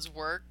Gaiman's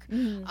work,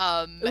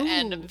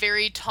 and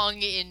very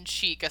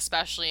tongue-in-cheek,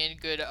 especially in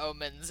Good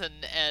Omens,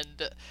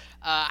 and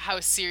how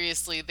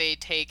seriously they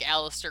take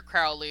Aleister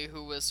Crowley,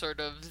 who was sort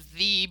of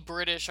the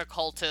British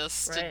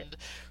occultist, right. and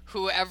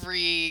who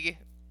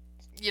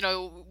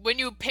when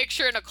you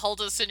picture an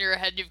occultist in your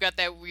head, you've got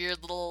that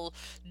weird little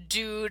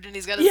dude, and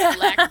he's got his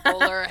black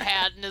bowler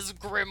hat and his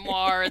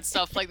grimoire and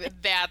stuff like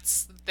that.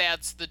 That's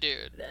the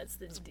dude. That's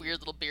the dude. Weird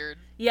little beard.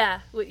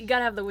 Yeah, well, you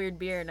gotta have the weird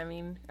beard. I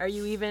mean, are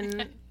you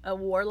even a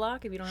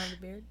warlock if you don't have the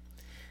beard?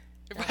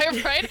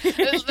 Right?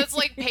 That's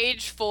like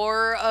page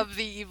 4 of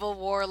the evil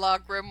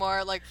warlock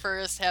grimoire. Like,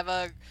 first have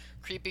a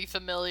creepy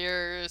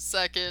familiar,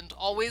 second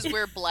always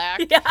wear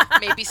black,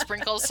 maybe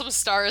sprinkle some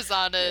stars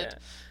on it.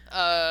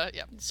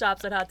 Yeah.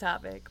 Shops at Hot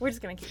Topic. We're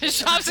just gonna keep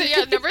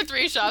it. Number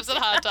 3, shops at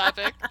Hot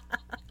Topic.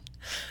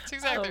 That's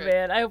exactly right.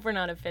 Man, I hope we're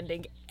not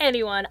offending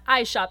anyone.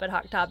 I shop at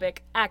Hot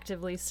Topic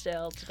actively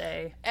still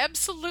today.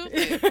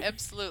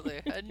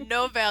 Absolutely.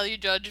 No value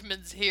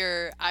judgments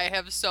here. I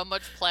have so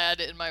much plaid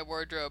in my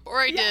wardrobe,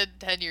 or I did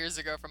 10 years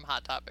ago from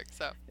Hot Topic,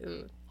 so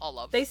all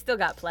love. They still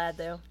got plaid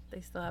though. They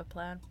still have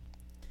plaid.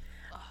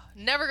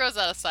 Never goes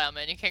out of style,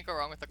 man. You can't go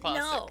wrong with the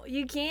classic. No,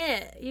 you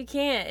can't. You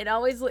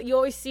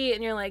always see it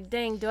and you're like,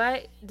 dang, do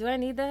I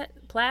need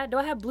that plaid? Do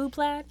I have blue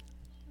plaid?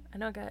 I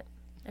know I got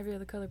every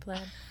other color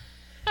plaid.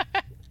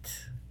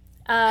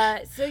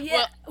 So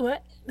yeah,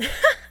 what?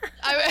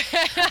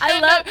 I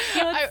love,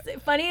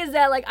 what's funny is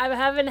that, like, I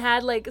haven't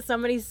had, like,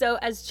 somebody so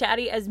as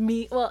chatty as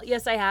me. Well,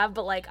 yes, I have,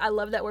 but, like, I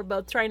love that we're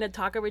both trying to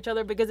talk over each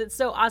other because it's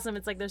so awesome.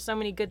 It's like there's so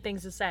many good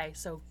things to say.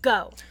 So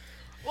go.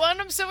 Well,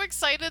 and I'm so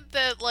excited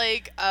that,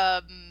 like,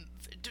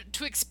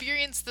 to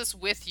experience this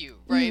with you,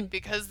 right?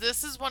 Because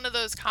this is one of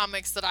those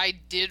comics that I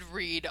did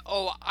read,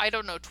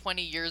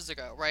 20 years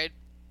ago, right?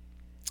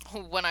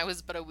 When I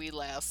was but a wee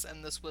lass,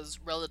 and this was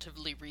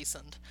relatively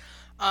recent.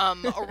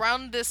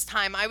 Around this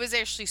time, I was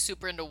actually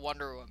super into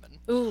Wonder Woman.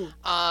 Ooh.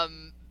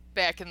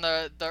 Back in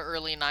the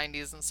early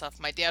 90s and stuff.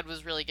 My dad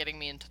was really getting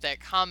me into that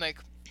comic.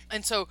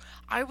 And so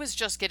I was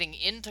just getting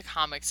into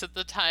comics at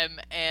the time,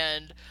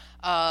 and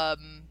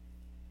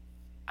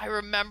I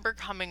remember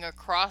coming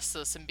across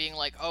this and being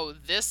like, oh,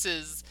 this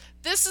is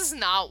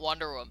not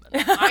Wonder Woman.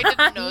 I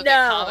didn't know the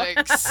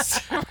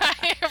comics.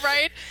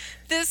 Right?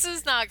 This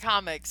is not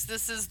comics.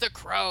 This is The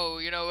Crow.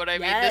 You know what I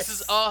mean? This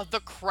is,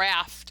 The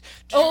Craft.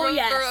 Do you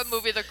remember a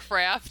movie, The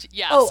Craft?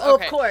 Yes. Oh,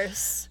 okay. Of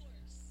course.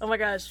 Oh my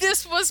gosh.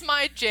 This was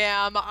my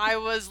jam. I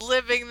was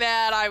living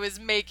that. I was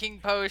making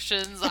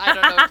potions. I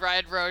don't know,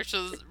 dried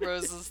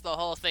roses, the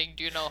whole thing.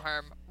 Do no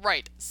harm.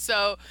 Right.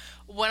 So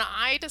when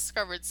I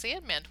discovered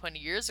Sandman 20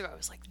 years ago, I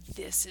was like,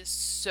 this is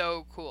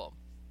so cool.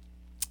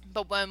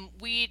 But when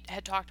we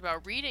had talked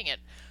about reading it,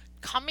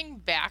 coming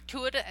back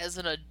to it as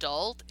an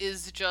adult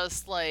is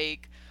just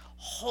like,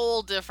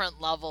 whole different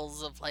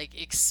levels of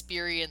like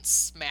experience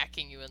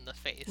smacking you in the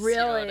face. Really? You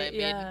know what I mean?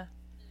 Yeah.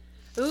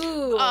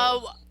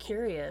 Ooh.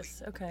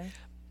 Curious. Okay.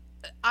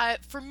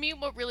 For me,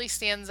 what really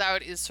stands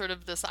out is sort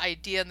of this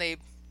idea, and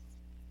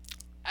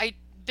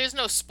there's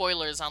no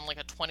spoilers on like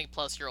a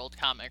 20-plus-year-old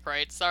comic,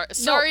 right?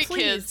 Sorry,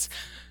 please. kids.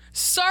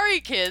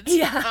 Sorry, kids.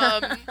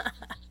 Yeah.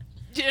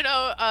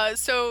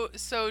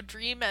 So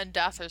Dream and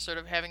Death are sort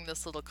of having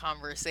this little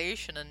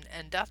conversation,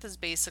 and Death is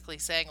basically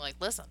saying, like,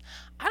 listen,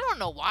 I don't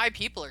know why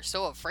people are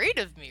so afraid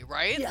of me,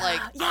 right? Yeah,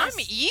 like, yes. I'm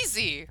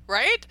easy,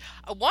 right?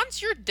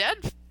 Once you're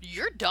dead,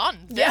 you're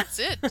done. Yeah. That's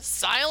it.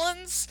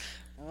 Silence,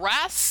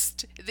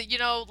 rest.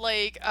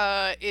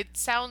 It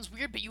sounds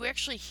weird, but you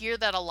actually hear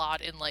that a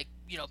lot in, like,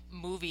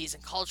 movies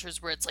and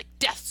cultures where it's like,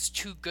 death's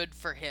too good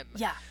for him.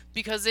 Yeah.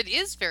 Because it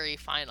is very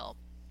final.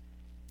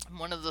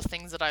 One of the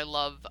things that I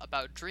love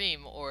about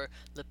Dream, or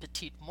Le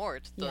Petit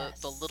Mort, the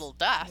little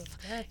death,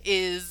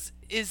 is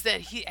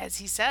that he, as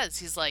he says,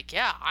 he's like,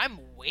 yeah,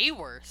 I'm way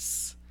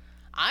worse.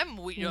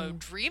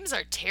 Dreams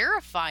are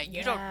terrifying. Yeah.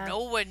 You don't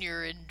know when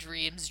you're in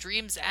dreams.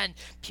 Dreams end.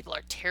 People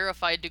are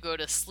terrified to go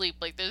to sleep.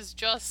 Like, there's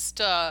just,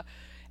 and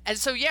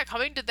so, yeah,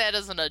 coming to that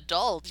as an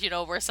adult,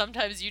 where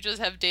sometimes you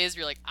just have days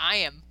where you're like, I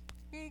am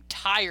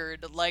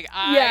tired. Like,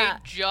 I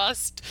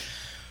just...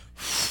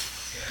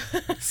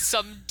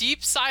 Some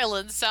deep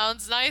silence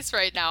sounds nice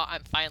right now.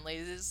 I'm fine,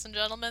 ladies and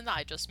gentlemen.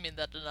 I just mean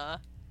that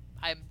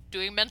I'm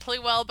doing mentally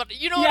well, but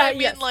you know what I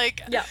mean? Yes.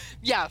 Like, yeah.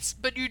 Yes,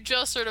 but you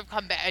just sort of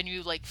come back and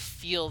you, like,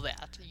 feel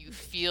that. You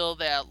feel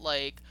that,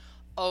 like,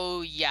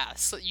 oh,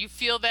 yes. You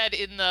feel that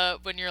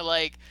when you're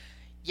like,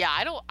 yeah,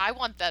 I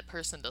want that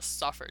person to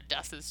suffer.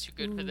 Death is too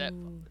good for that.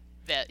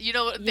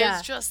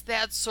 There's just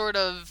that sort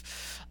of,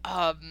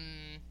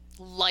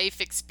 life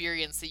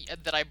experience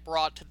that I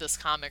brought to this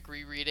comic,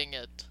 rereading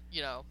it,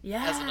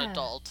 as an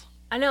adult.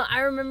 I know. I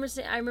remember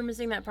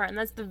seeing that part, and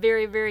that's the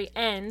very, very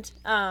end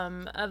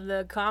of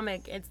the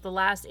comic. It's the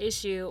last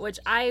issue, which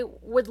I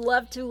would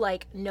love to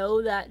like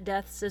know that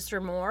Death's sister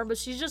more, but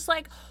she's just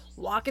like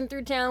walking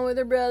through town with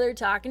her brother,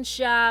 talking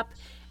shop,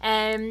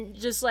 and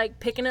just like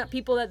picking up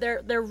people that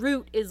their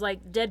route is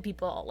like dead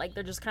people. Like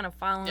they're just kind of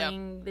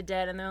following the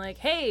dead, and they're like,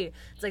 hey,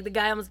 it's like the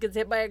guy almost gets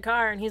hit by a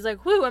car, and he's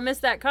like, whoo, I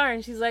missed that car,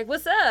 and she's like,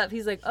 what's up?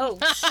 He's like, oh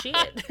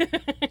shit.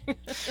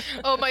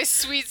 Oh, my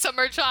sweet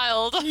summer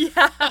child.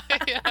 Yeah.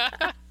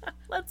 Yeah.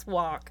 Let's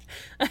walk.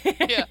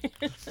 Yeah.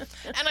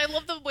 And I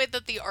love the way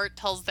that the art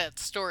tells that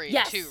story,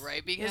 too,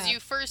 right? Because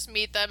you first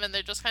meet them and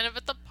they're just kind of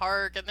at the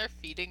park and they're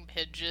feeding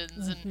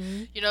pigeons.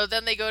 And,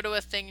 then they go to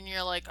a thing and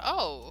you're like,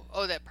 oh,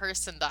 that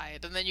person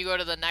died. And then you go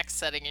to the next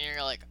setting and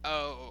you're like,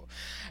 oh.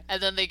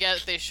 And then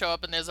they show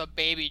up and there's a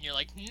baby and you're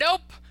like,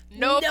 nope.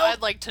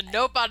 I'd like to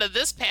nope out of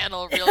this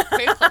panel real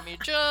quick. Let me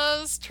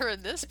just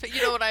turn this.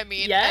 You know what I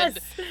mean? Yes.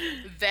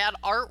 And that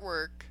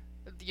artwork,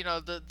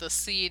 the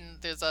scene,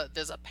 there's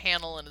a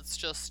panel and it's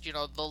just,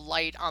 the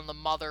light on the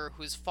mother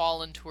who's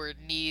fallen to her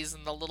knees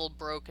and the little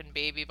broken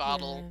baby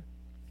bottle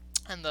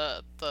and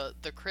the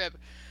crib.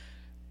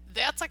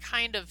 That's a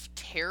kind of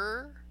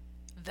terror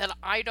that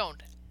I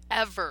don't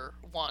ever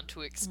want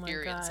to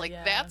experience. Oh my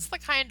God, that's the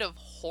kind of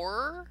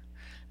horror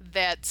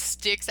that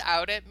sticks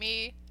out at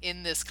me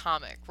in this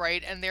comic,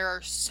 right? And there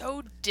are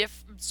so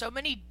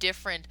many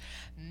different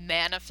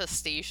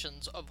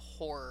manifestations of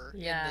horror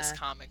in this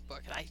comic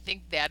book, and I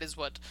think that is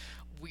what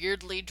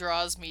weirdly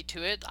draws me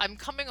to it. I'm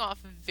coming off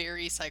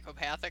very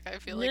psychopathic, I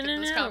feel in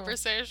this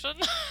conversation.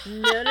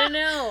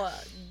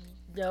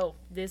 No,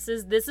 this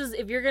is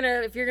if you're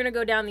gonna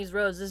go down these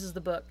roads, this is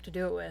the book to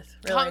do it with.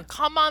 Really.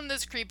 Come on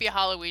this creepy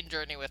Halloween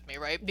journey with me,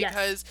 right?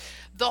 Because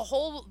the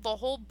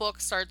whole book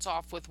starts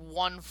off with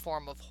one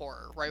form of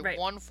horror, right?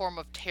 One form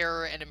of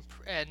terror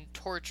and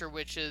torture,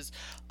 which is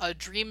a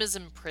Dream is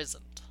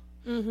imprisoned.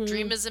 Mm-hmm.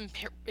 Dream is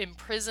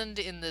imprisoned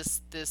in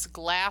this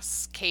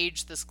glass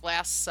cage, this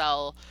glass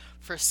cell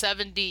for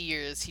 70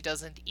 years. He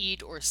doesn't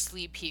eat or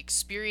sleep. He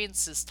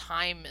experiences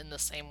time in the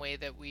same way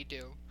that we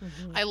do.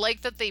 Mm-hmm. I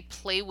like that they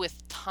play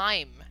with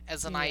time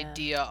as an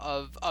idea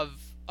of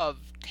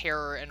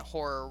terror and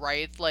horror,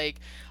 right? Like,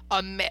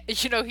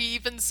 he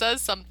even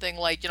says something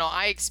like,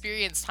 I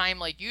experience time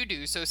like you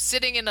do. So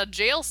sitting in a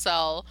jail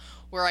cell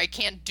where I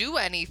can't do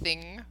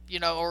anything,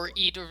 or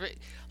eat or...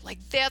 Like,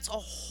 that's a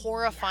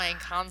horrifying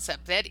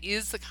concept. That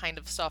is the kind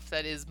of stuff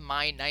that is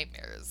my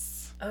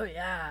nightmares. Oh,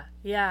 yeah.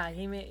 Yeah,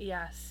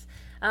 yes.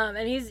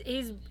 And he's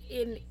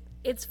in...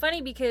 It's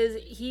funny because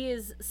he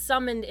is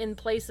summoned in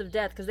place of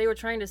death, because they were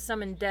trying to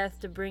summon death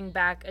to bring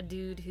back a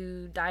dude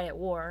who died at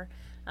war.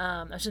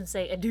 I shouldn't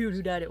say a dude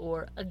who died at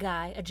war. A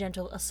guy,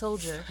 a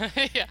soldier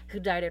who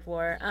died at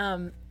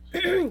war.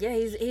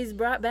 He's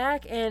brought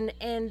back,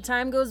 and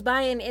time goes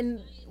by,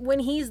 and when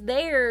he's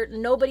there,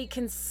 nobody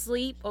can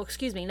sleep. Oh,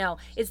 excuse me, no,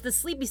 it's the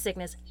sleepy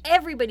sickness.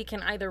 Everybody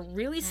can either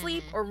really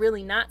sleep or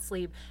really not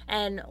sleep.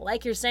 And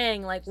like you're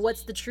saying, like,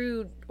 what's the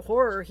true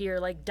horror here?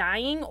 Like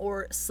dying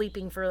or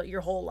sleeping for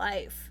your whole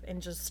life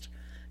and just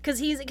Because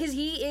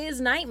he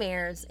is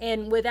nightmares,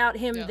 and without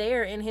him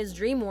there in his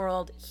dream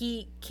world,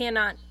 he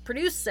cannot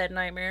produce said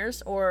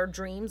nightmares or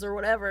dreams or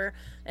whatever,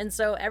 and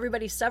so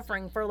everybody's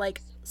suffering for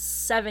like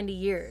 70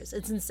 years.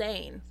 It's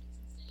insane.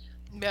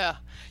 Yeah,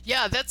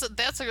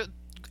 that's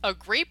a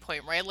great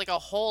point, right? Like a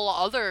whole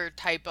other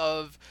type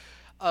of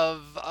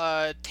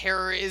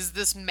terror is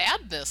this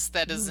madness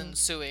that is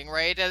ensuing,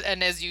 right?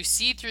 And as you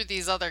see through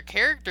these other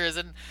characters,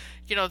 and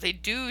you know, they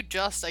do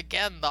just,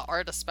 again, the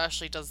art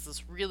especially does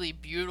this really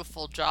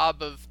beautiful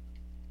job of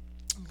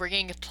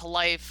bringing to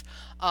life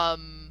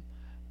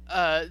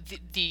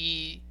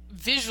the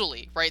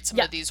visually, right, some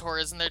of these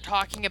horrors. And they're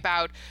talking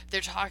about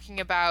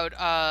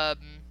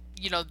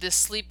you know, this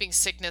sleeping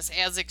sickness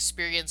as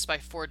experienced by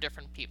 4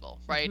 different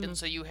people, right? And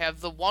so you have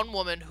the one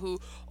woman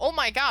who, oh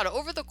my God,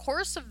 over the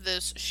course of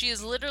this, she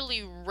is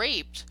literally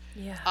raped,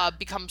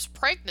 becomes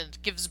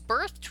pregnant, gives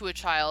birth to a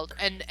child,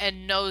 and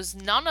knows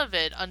none of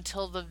it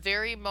until the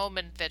very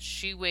moment that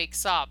she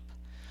wakes up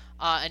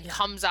and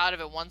comes out of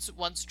it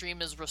once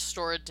Dream is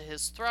restored to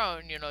his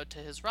throne, you know, to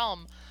his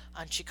realm.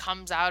 And she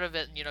comes out of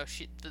it, and you know,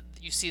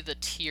 you see the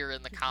tear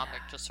in the comic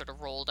just sort of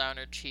roll down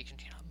her cheek,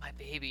 and you know, my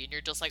baby, and you're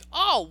just like,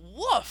 oh,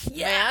 woof,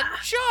 man,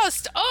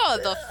 just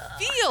the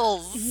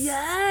feels.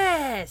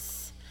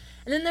 Yes.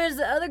 And then there's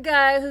the other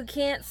guy who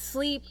can't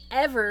sleep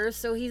ever,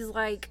 so he's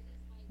like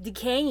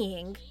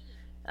decaying.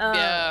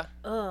 Can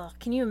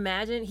you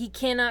imagine? He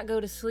cannot go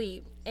to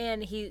sleep,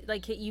 and he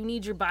like you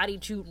need your body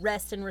to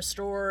rest and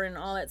restore and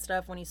all that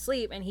stuff when you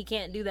sleep, and he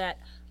can't do that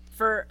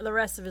for the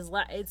rest of his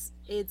life.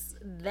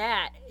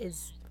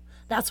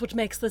 That's what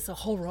makes this a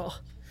horror.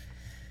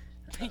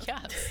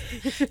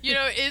 Yes. You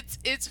know,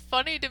 it's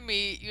funny to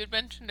me, you had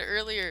mentioned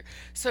earlier,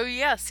 so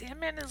yeah,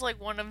 Sandman is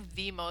like one of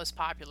the most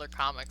popular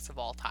comics of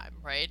all time,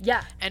 right?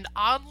 Yeah. And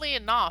oddly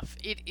enough,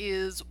 it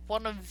is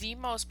one of the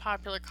most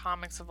popular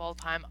comics of all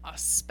time,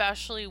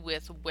 especially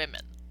with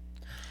women.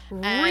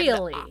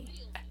 Really?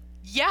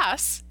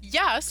 Yes,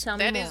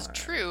 that is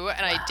true,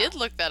 and I did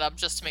look that up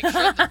just to make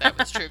sure that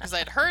was true, because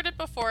I'd heard it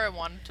before. I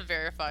wanted to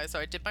verify, so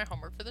I did my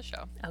homework for the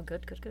show. Oh,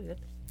 good.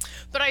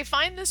 But I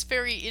find this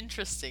very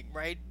interesting,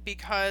 right?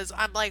 Because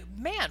I'm like,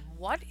 man,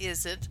 what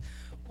is it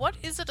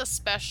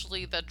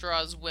especially that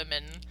draws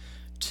women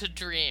to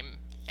Dream?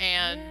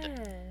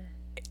 And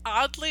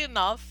oddly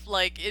enough,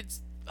 like,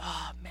 it's,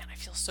 oh man, I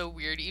feel so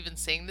weird even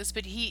saying this,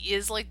 but he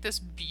is like this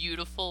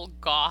beautiful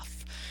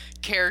goth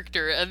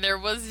character, and there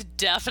was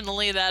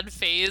definitely that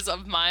phase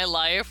of my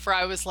life where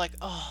I was like,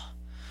 oh,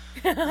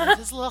 life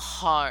is a little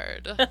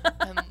hard.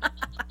 And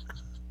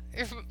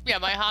yeah,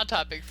 my Hot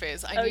Topic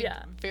phase. I need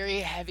very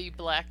heavy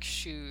black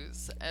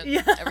shoes, and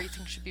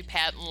everything should be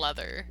patent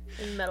leather.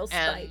 And metal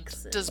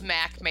spikes. And does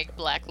Mac make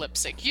black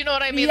lipstick? You know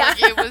what I mean?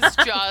 Like, it was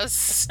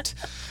just,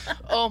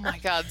 oh my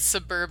God,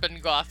 suburban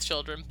goth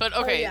children. But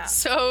okay,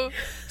 so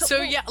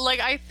yeah, like,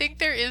 I think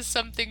there is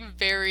something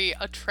very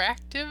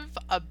attractive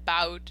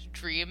about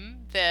Dream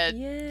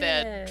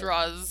that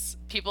draws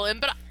people in.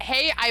 But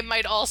hey, I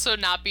might also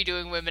not be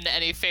doing women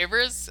any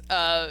favors,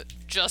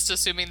 just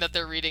assuming that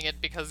they're reading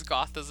it because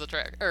goth is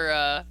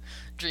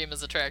Dream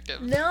is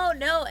attractive. No,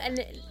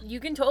 and you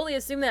can totally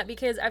assume that,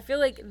 because I feel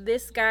like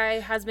this guy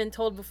has been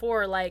told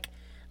before, like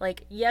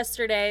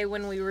yesterday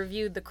when we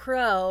reviewed The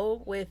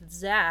Crow with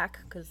Zach,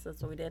 because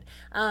that's what we did.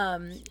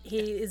 He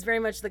is very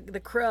much the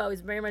Crow.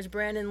 He's very much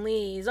Brandon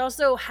Lee. He's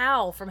also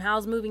Hal from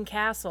Hal's Moving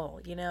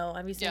Castle. You know,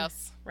 have you seen?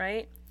 Yes.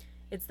 Right?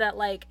 It's that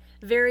like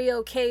very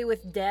okay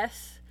with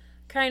death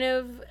kind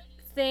of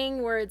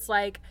thing where it's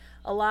like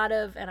a lot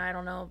of, and I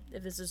don't know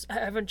if this is, I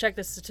haven't checked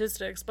the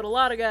statistics, but a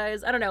lot of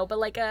guys, I don't know, but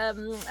like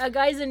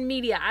guys in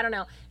media, I don't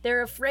know,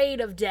 they're afraid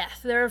of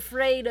death, they're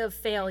afraid of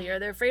failure,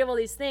 they're afraid of all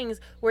these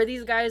things, where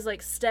these guys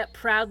like step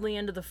proudly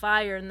into the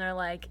fire and they're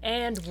like,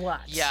 and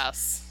what?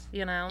 Yes.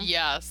 You know?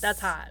 Yes.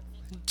 That's hot.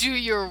 Do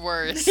your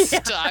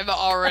worst. I'm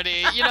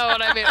already, you know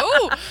what I mean?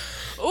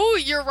 Oh,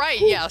 you're right.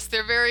 Yes,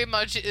 there very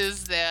much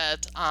is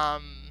that,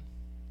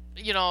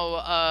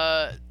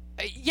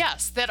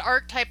 yes, that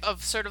archetype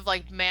of sort of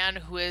like man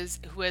who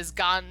has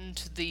gotten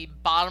to the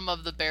bottom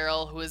of the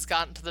barrel, who has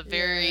gotten to the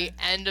very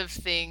end of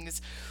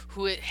things,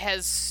 who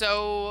has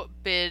so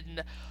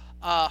been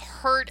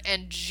hurt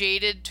and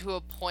jaded to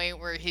a point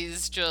where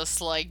he's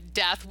just like,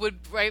 death would,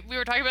 right? We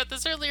were talking about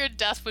this earlier.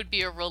 Death would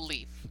be a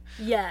relief.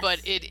 Yes. But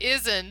it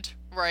isn't,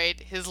 right?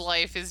 His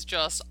life is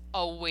just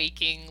a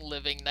waking,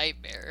 living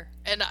nightmare.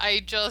 And I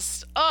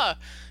just,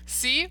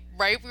 see,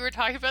 right? We were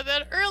talking about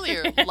that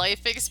earlier.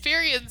 Life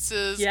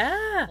experiences.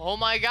 Yeah. Oh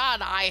my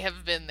God, I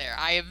have been there.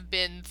 I have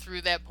been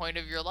through that point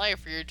of your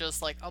life where you're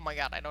just like, oh my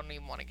God, I don't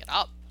even want to get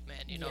up,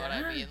 man. You know what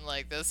I mean?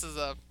 Like, this is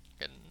a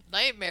fucking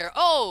nightmare.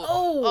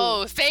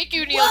 Oh, thank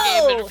you, Neil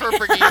Gaiman, for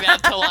bringing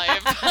that to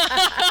life.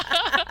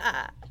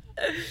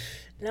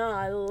 No,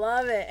 I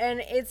love it. And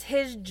it's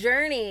his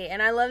journey.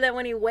 And I love that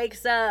when he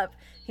wakes up,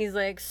 he's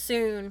like,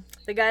 soon.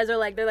 The guys are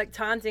like, they're like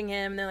taunting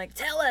him. And they're like,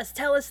 tell us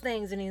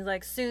things. And he's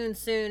like, soon.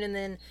 And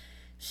then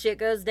shit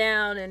goes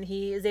down and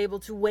he is able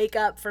to wake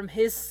up from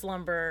his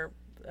slumber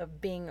of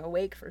being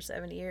awake for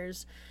 70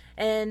 years.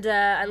 And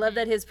I love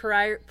that his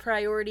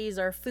priorities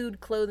are food,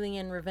 clothing,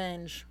 and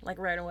revenge, like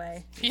right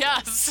away.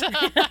 Yes.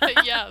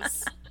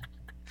 Yes.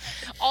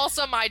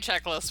 Also my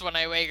checklist when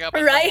I wake up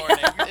in Right? the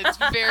morning. It's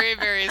very,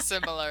 very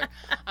similar.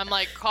 I'm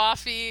like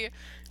coffee,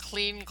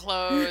 clean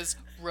clothes,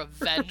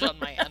 revenge on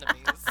my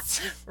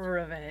enemies.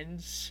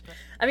 Revenge.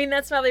 I mean,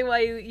 that's probably why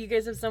you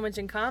guys have so much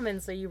in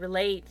common, so you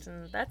relate,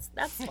 and that's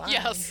fine.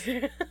 Yes.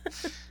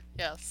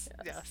 Yes.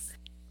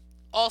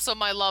 Also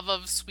my love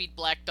of sweet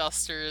black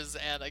dusters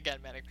and, again,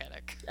 Manic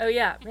Panic. Oh,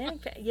 yeah.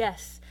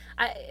 Yes.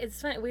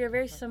 It's funny. We are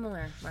very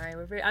similar,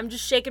 Mari. I'm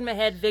just shaking my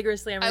head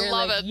vigorously. I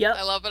love it. Yep.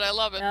 I love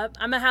it. Yep.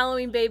 I'm a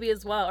Halloween baby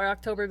as well, or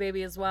October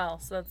baby as well,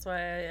 so that's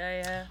why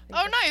I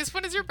Oh, nice.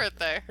 When is your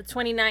birthday? the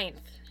 29th.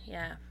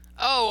 Yeah.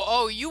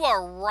 Oh, you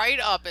are right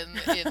up in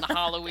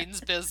Halloween's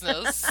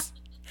business.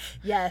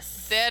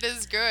 Yes. That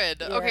is good.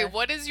 Yeah. Okay,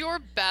 what is your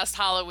best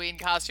Halloween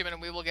costume? And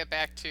we will get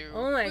back to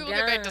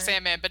get back to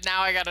Sandman, but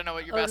now I gotta know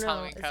what your best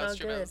Halloween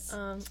costume is.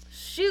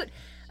 Shoot.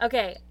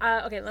 Okay.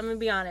 Okay. Let me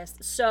be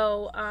honest.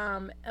 So,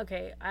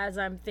 okay. As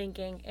I'm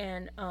thinking,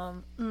 and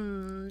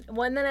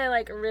one that I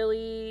like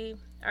really.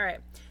 All right.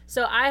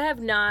 So I have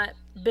not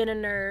been a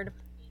nerd.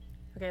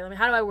 Okay.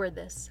 How do I word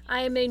this?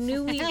 I'm a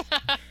newly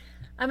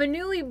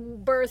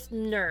birthed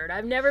nerd.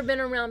 I've never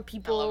been around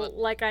people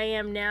like I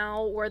am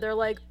now, where they're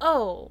like,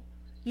 "Oh,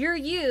 you're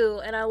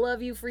you, and I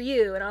love you for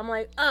you," and I'm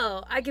like,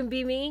 "Oh, I can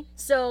be me."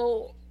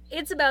 So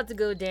it's about to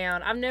go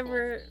down. I've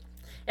never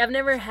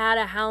had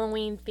a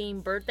Halloween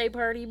themed birthday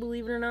party,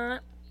 believe it or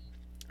not.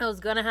 I was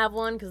gonna have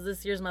one because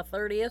this year's my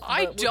 30th.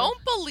 I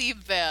don't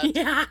believe that.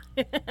 Yeah.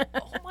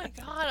 Oh my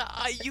god,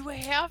 you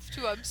have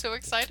to. I'm so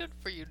excited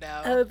for you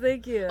now. Oh,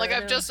 thank you. Like,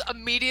 I've just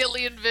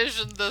immediately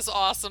envisioned this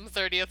awesome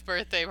 30th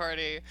birthday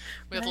party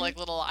with, like,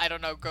 little, I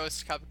don't know,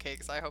 ghost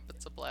cupcakes. I hope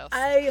it's a blast.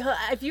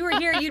 If you were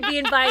here, you'd be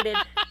invited.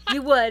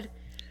 You would.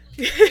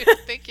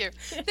 Thank you.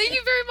 Thank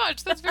you very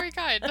much. That's very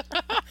kind.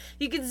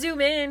 You can zoom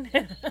in.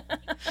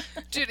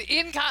 Dude,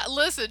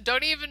 listen,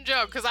 don't even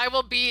joke, because I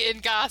will be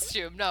in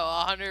costume. No,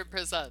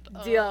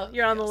 100%. Deal.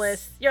 You're on the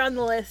list. You're on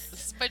the list.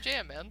 This is my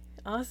jam, man.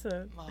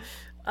 Awesome. Oh.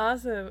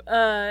 Awesome.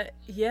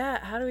 Yeah,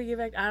 how do we get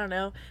back? I don't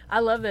know. I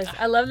love this.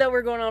 I love that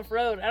we're going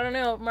off-road. I don't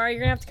know. Mari,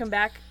 you're going to have to come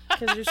back,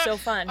 because you're so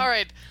fun. All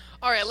right,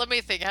 let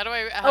me think. How do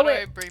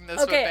I bring this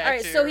one back all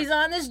right, so he's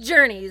on this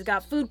journey. He's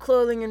got food,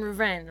 clothing, and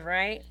revenge,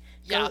 right?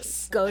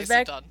 Yes. Goes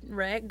back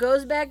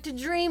to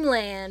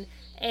Dreamland,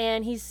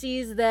 and he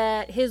sees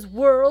that his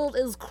world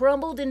is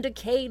crumbled and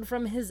decayed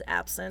from his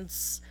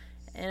absence.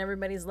 And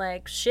everybody's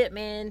like, "Shit,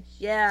 man.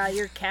 Yeah,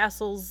 your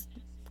castle's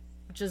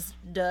just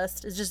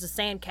dust. It's just a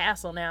sand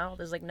castle now.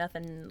 There's like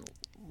nothing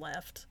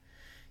left."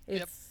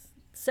 It's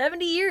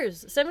 70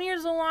 years. 70 years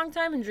is a long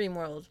time in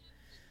Dreamworld.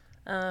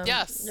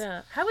 Yes.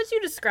 Yeah. How would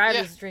you describe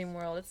this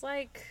Dreamworld? It's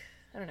like,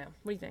 I don't know.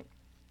 What do you think?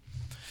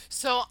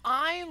 So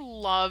I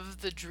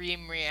love the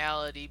dream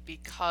reality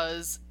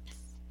because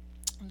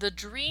the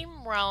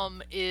dream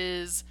realm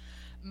is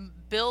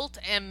built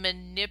and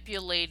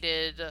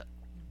manipulated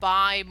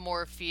by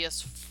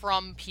Morpheus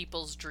from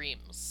people's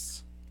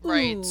dreams,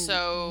 right? Ooh,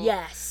 so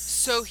yes.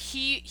 So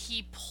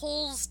he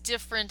pulls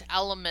different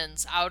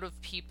elements out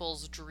of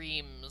people's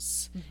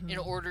dreams in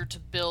order to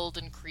build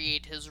and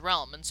create his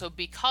realm. And so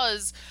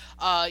because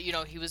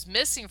he was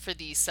missing for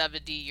these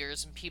 70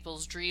 years and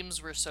people's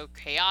dreams were so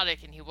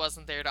chaotic and he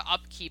wasn't there to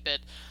upkeep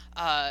it,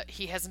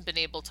 he hasn't been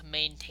able to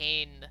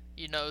maintain,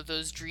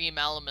 those dream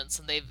elements,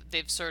 and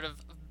they've sort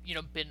of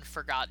been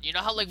forgotten. You know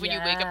how, like, when you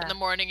wake up in the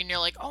morning and you're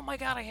like, "Oh my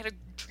god, I had a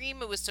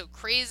dream, it was so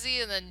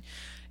crazy," and then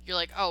you're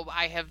like, "Oh,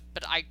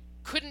 but I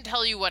couldn't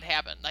tell you what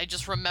happened. I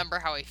just remember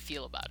how I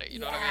feel about it." You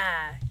know what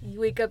I mean? You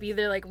wake up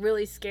either like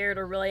really scared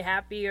or really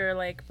happy or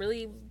like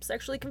really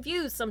sexually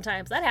confused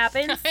sometimes. That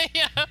happens.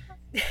 Yeah.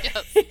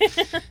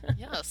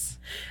 Yes.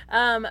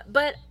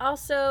 But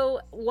also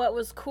what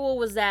was cool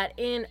was that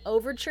in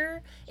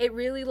Overture, it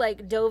really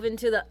like dove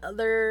into the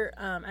other,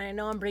 I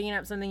know I'm bringing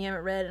up something you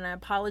haven't read and I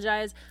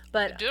apologize,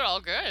 but Dude, all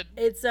good.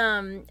 it's,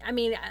 I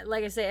mean,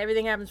 like I say,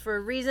 everything happens for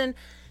a reason.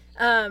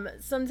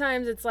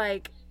 Sometimes it's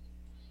like,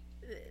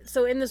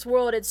 so in this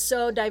world, it's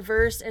so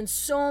diverse and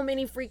so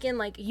many freaking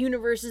like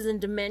universes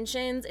and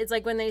dimensions. It's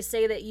like when they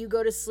say that you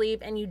go to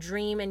sleep and you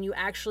dream and you're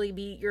actually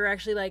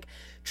like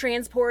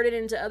transported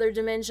into other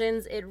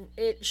dimensions.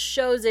 It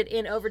shows it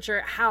in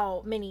Overture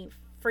how many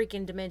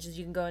freaking dimensions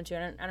you can go into.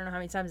 I don't know how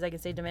many times I can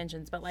say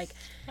dimensions, but like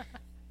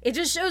it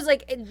just shows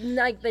like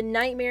the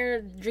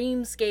nightmare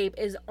dreamscape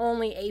is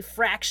only a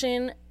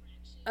fraction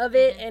of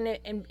it,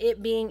 and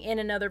it being in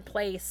another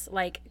place.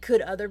 Like, could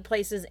other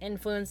places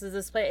influences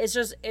this place?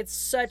 It's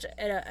such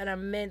an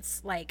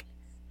immense like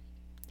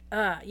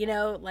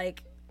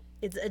like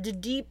it's a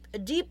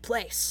deep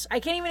place.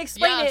 I can't even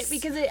explain it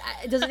because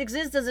does it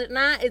exist, does it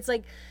not? It's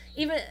like,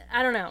 even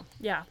I don't know.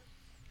 Yeah,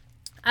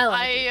 I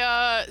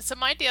like it. So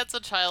my dad's a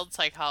child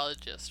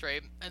psychologist,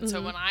 right? And so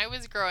when I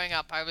was growing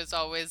up, I was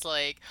always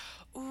like,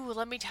 ooh,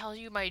 let me tell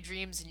you my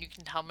dreams and you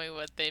can tell me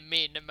what they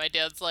mean. And my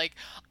dad's like,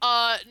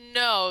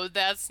 no,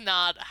 that's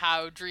not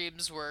how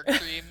dreams work.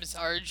 Dreams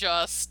are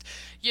just,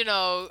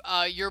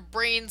 your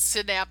brain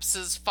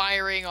synapses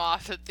firing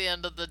off at the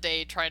end of the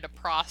day trying to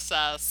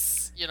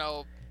process,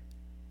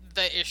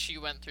 the issue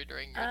you went through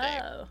during your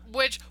day,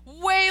 which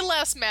way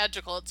less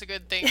magical. It's a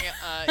good thing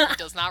he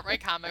does not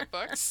write comic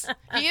books.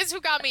 He is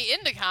who got me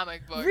into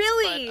comic books,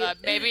 really, but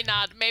maybe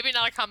not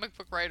a comic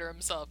book writer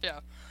himself. Yeah.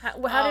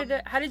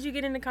 How did you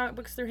get into comic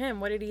books through him?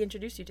 What did he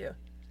introduce you to?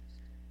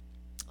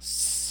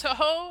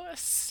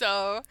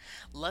 So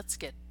let's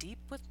get deep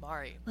with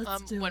Mari.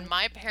 When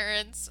my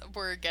parents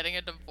were getting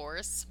a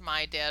divorce,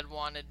 my dad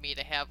wanted me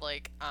to have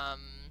like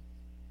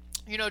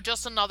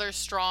just another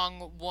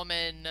strong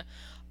woman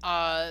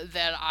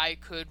that I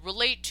could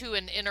relate to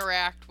and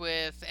interact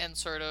with and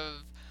sort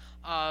of,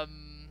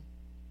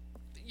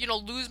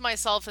 lose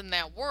myself in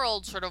that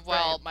world sort of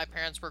while my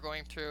parents were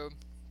going through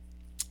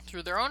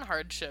their own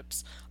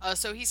hardships.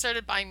 So he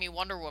started buying me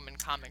Wonder Woman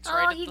comics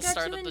right at the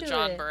start of the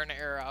John Byrne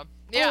era.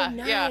 Yeah,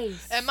 nice. Yeah.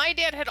 And my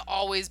dad had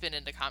always been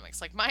into comics.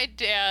 Like my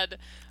dad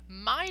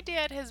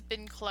has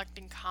been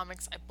collecting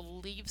comics, I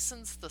believe,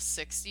 since the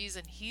 60s,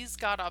 and he's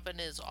got up in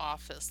his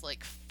office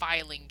like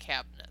filing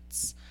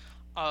cabinets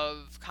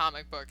of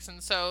comic books.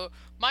 And so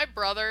my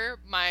brother,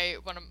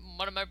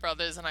 one of my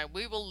brothers and I,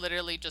 we will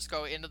literally just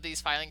go into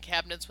these filing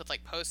cabinets with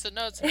like post-it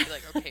notes and be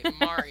like, okay,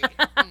 Mari,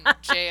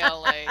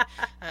 JLA,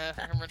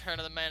 Return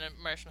of the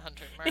Martian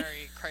Hunter,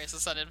 Mari,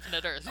 Crisis on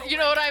Infinite Earth. You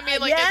know what I mean?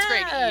 Like, it's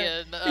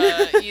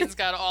great. Ian's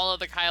got all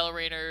of the Kyle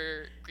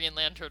Rayner Green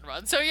Lantern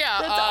run. So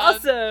yeah.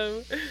 That's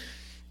awesome.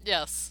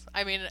 Yes.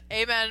 I mean,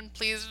 amen.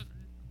 Please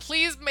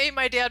may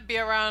my dad be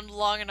around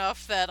long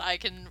enough that I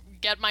can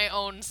get my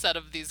own set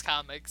of these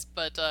comics,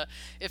 but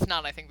if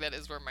not, I think that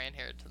is where my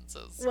inheritance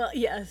is. Well,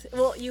 yes.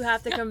 Well, you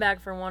have to come back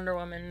for Wonder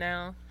Woman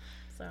now,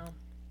 so.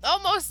 Oh,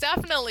 most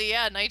definitely,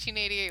 yeah.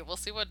 1988. We'll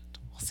see what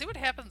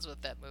happens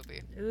with that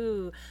movie.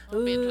 It'll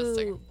be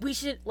interesting.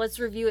 Let's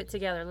review it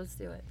together. Let's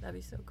do it. That'd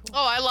be so cool.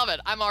 Oh, I love it.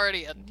 I'm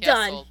already in. Yes,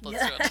 done. So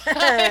let's do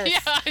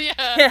it.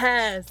 Yeah.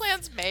 Yes.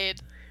 Plans made.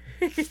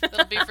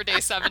 That'll be for day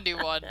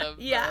 71 of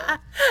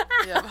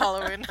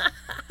Halloween.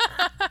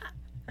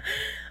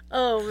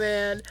 Oh,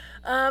 man.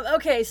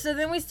 Okay, so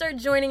then we start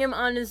joining him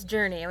on his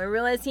journey, and we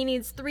realize he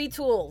needs 3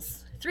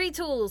 tools. 3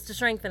 tools to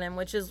strengthen him,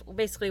 which is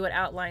basically what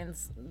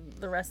outlines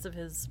the rest of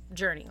his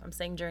journey. I'm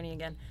saying journey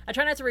again. I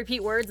try not to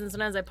repeat words, and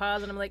sometimes I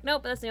pause, and I'm like,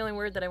 nope, that's the only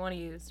word that I want to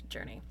use,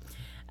 journey.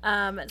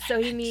 So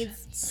he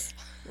needs,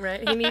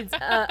 he needs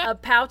a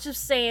pouch of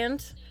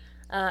sand,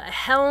 a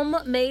helm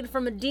made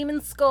from a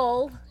demon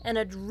skull, and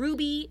a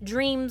ruby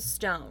dream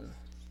stone.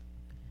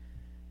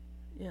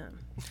 Yeah.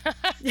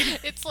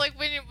 It's like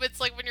when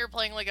you're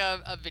playing like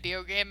a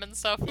video game and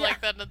stuff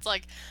like that, and it's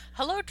like,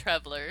 hello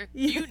traveler,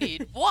 you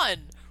need 1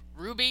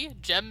 ruby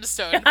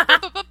gemstone.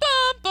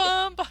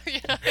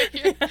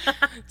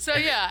 So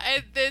yeah,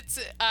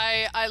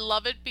 I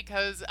love it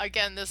because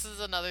again, this is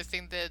another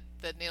thing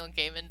that Neil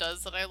Gaiman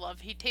does that I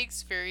love. He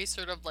takes very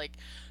sort of like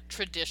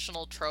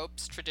traditional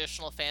tropes,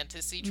 traditional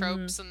fantasy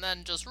tropes, and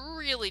then just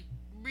really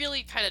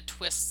kind of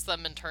twists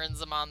them and turns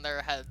them on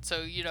their head.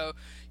 So,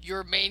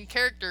 your main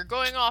character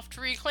going off to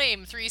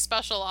reclaim 3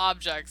 special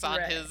objects on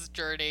his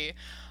journey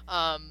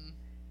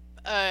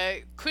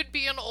could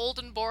be an old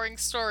and boring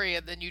story,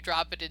 and then you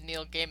drop it in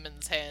Neil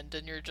Gaiman's hand,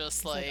 and you're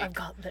just like, I've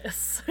got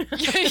this.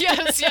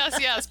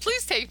 yes.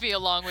 Please take me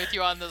along with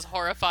you on this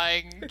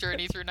horrifying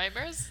journey through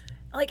nightmares.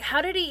 Like,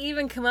 how did he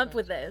even come up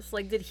with this?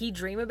 Like, did he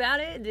dream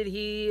about it? Did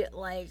he,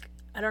 like,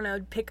 I don't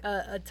know, pick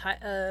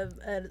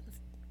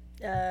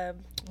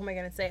what am I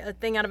gonna say? A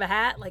thing out of a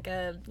hat, like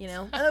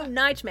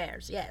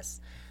nightmares. Yes,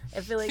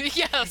 I feel like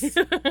yes.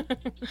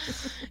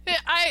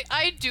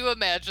 I do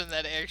imagine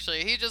that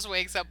actually. He just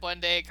wakes up one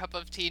day, a cup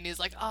of tea, and he's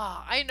like,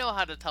 I know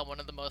how to tell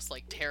one of the most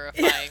like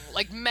terrifying,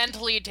 like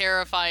mentally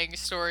terrifying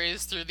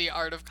stories through the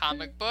art of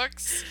comic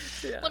books.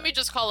 Yeah. Let me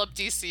just call up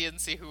DC and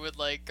see who would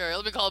like, or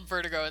let me call up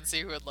Vertigo and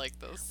see who would like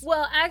this.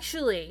 Well,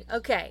 actually,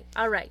 okay,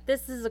 all right.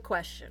 This is a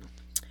question.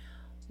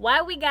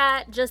 Why we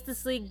got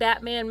Justice League,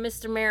 Batman,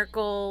 Mr.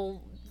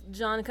 Miracle,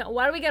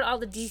 why do we get all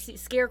the DC,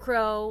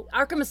 Scarecrow,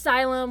 Arkham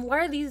Asylum? Why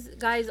are these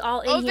guys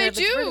all in here? Oh, they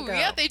do.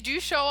 Yeah, they do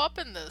show up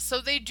in this.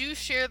 So they do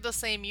share the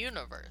same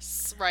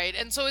universe, right?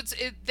 And so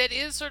that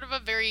is sort of a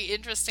very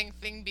interesting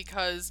thing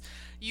because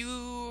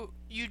you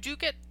do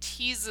get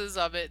teases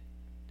of it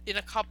in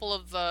a couple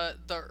of the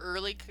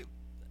early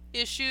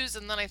issues,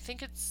 and then I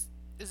think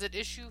is it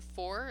issue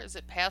 4? Is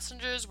it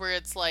Passengers, where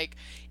it's like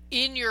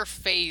in your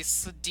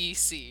face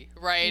DC,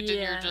 right? Yeah. And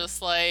you're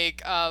just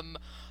like,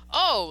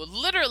 oh,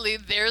 literally,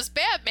 there's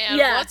Batman.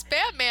 Yeah. What's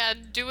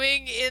Batman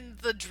doing in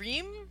the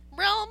dream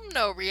realm?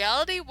 No,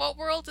 reality? What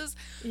world is...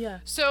 Yeah.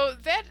 So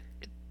that...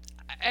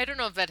 I don't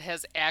know if that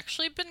has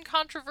actually been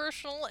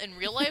controversial in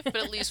real life, but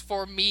at least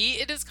for me,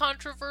 it is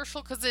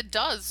controversial because it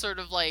does sort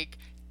of, like,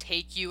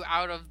 take you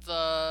out of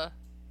the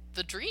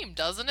dream,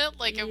 doesn't it?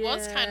 Like, it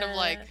was kind of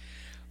like...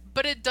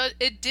 But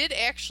it did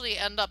actually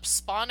end up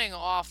spawning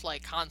off,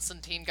 like,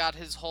 Constantine got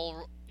his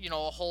whole... a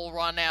whole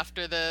run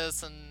after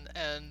this,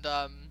 and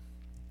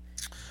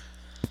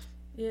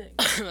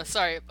Yeah.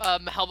 sorry,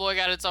 Hellboy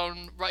got its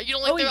own run.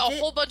 There are a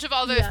whole bunch of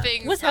other Yeah.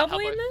 things. Was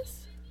Hellboy in this?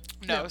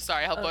 No,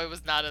 sorry, Hellboy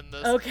was not in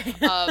this. Okay.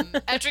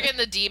 Etrigan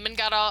the Demon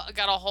got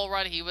a whole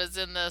run. He was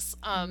in this.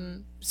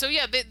 So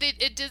yeah,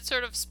 it did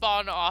sort of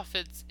spawn off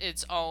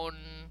its own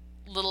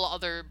little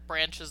other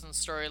branches and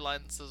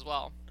storylines as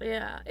well.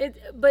 Yeah.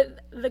 But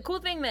the cool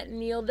thing that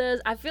Neil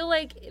does, I feel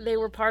like they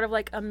were part of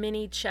like a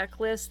mini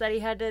checklist that he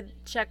had to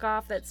check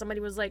off, that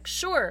somebody was like,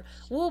 sure,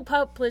 we'll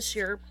publish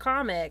your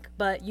comic,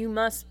 but you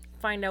must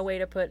find a way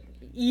to put,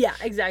 yeah,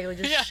 exactly,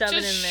 just shove it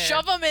in there.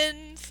 Shove them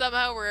in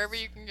somehow wherever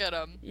you can get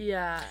them.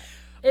 Yeah.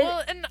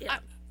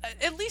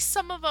 At least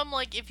some of them,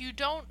 like, if you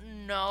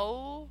don't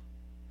know,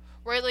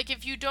 right, like,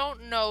 if you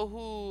don't know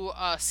who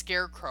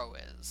Scarecrow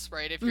is,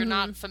 right, if you're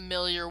not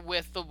familiar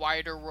with the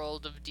wider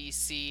world of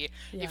DC,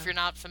 if you're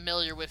not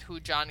familiar with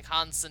who John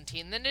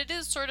Constantine, then it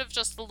is sort of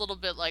just a little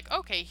bit like,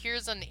 okay,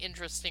 here's an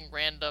interesting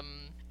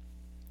random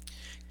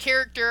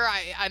character.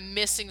 I'm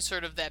missing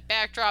sort of that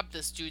backdrop.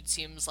 This dude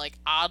seems like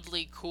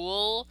oddly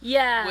cool.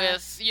 Yeah.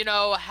 With,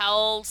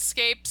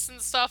 hellscapes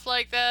and stuff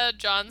like that.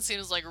 John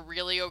seems like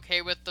really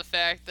okay with the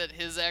fact that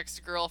his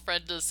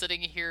ex-girlfriend is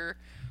sitting here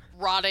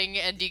rotting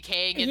and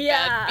decaying in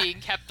bed, being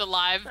kept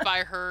alive by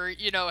her,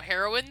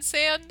 heroin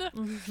sand.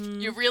 Mm-hmm.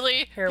 He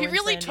really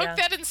took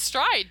that in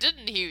stride,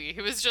 didn't he?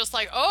 He was just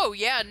like, oh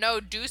yeah, no,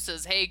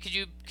 deuces. Hey, could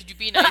you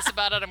be nice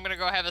about it? I'm gonna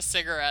go have a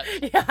cigarette.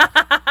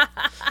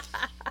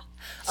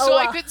 So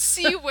I could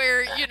see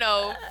where,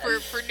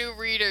 for new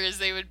readers,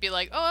 they would be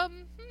like, that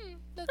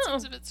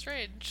seems a bit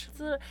strange.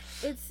 So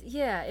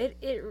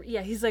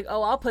he's like,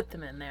 oh, I'll put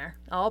them in there.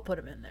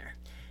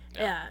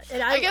 Yeah.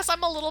 And I guess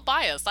I'm a little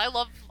biased. I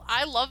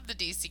love the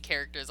DC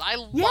characters. I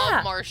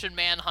love Martian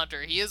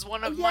Manhunter. He is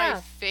one of my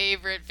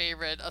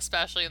favorite,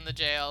 especially in the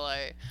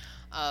JLA.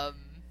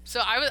 So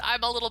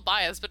I'm a little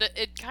biased, but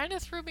it kind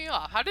of threw me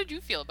off. How did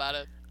you feel about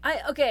it?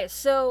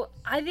 So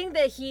I think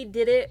that he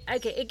did it.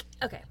 Okay.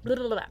 Blah,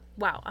 blah, blah.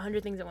 Wow,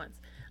 100 things at once.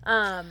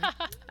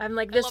 I'm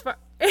like this far.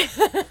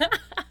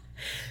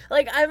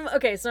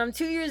 So I'm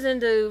 2 years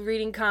into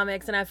reading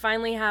comics, and I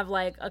finally have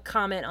like a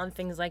comment on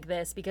things like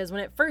this, because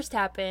when it first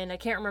happened, I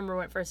can't remember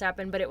when it first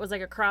happened, but it was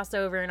like a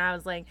crossover, and I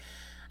was like,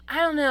 I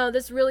don't know,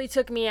 this really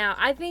took me out.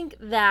 I think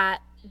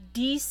that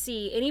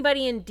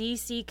anybody in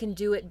DC can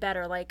do it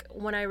better. Like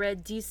when I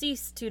read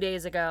DC 2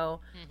 days ago,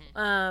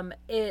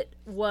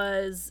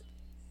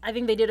 I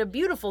think they did a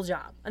beautiful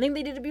job.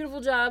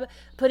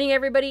 Putting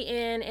everybody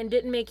in and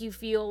didn't make you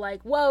feel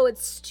like, whoa,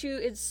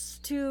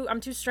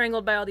 I'm too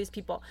strangled by all these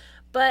people.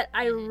 But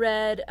I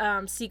read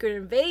Secret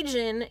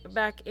Invasion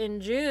back in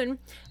June,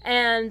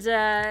 and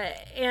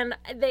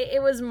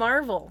it was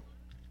Marvel.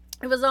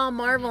 It was all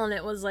Marvel, and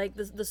it was like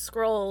the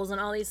scrolls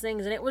and all these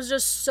things, and it was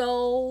just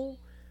so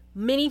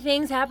many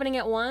things happening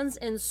at once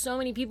and so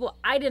many people.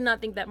 I did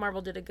not think that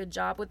Marvel did a good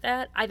job with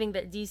that. I think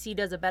that DC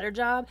does a better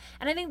job,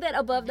 and I think that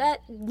above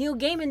that, Neil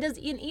Gaiman does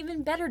an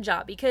even better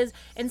job, because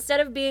instead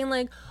of being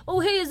like, oh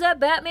hey, is that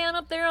Batman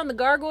up there on the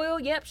gargoyle?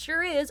 Yep,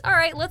 sure is. All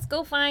right, let's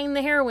go find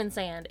the heroin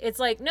sand. It's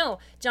like, no,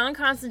 John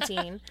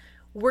Constantine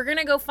we're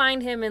gonna go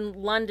find him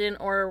in London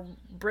or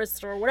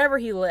Bristol or wherever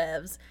he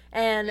lives,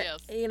 and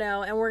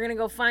and we're gonna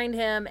go find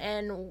him,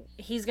 and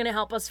he's gonna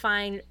help us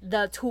find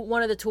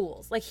one of the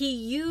tools. Like, he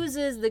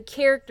uses the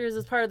characters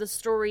as part of the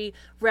story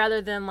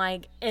rather than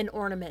like an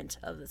ornament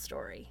of the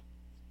story.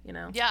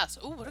 Yes.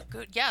 Oh,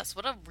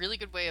 what a really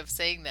good way of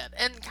saying that,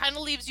 and kind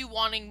of leaves you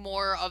wanting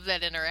more of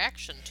that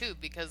interaction too,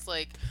 because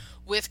like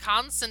with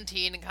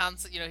Constantine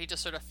he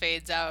just sort of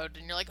fades out,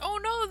 and you're like, oh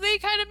no, they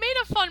kind of made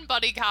a fun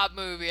buddy cop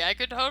movie. I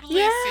could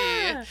totally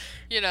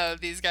see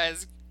these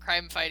guys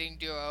crime fighting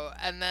duo.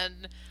 And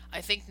then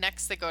I think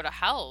next they go to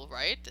Hell,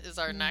 right? Is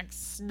our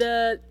next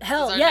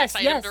next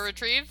item to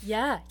retrieve?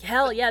 Yeah,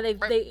 Hell. Yeah,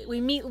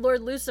 we meet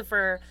Lord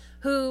Lucifer,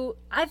 who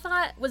I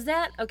thought was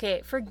that,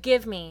 okay,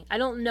 forgive me, I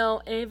don't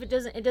know, and if it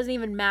doesn't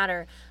even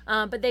matter,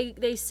 but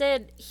they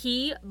said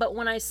but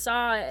when I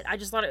saw it, I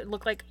just thought it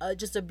looked like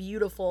just a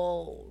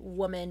beautiful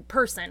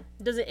person.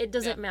 It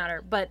doesn't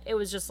matter, but it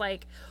was just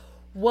like,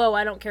 whoa,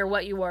 I don't care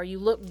what you are, you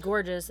look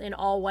gorgeous in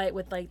all white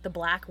with like the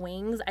black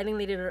wings. I think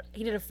he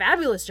did a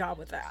fabulous job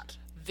with that.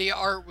 The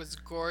art was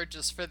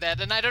gorgeous for that.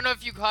 And I don't know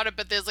if you caught it,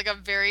 but there's like a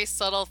very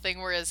subtle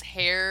thing where his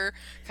hair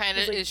kind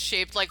of is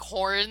shaped like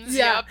horns.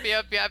 Yeah.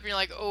 Yep. And you're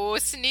like, oh,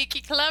 sneaky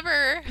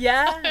clever.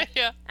 Yeah.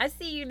 Yeah. I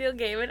see you, Neil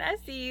Gaiman. I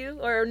see you.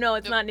 Or no,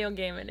 it's not Neil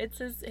Gaiman. It's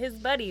his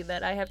buddy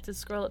that I have to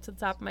scroll up to the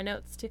top of my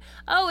notes to.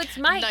 Oh, it's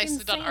Mike and Sam.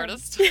 Nicely done,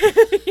 artist.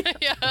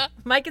 Yeah.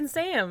 Mike and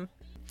Sam.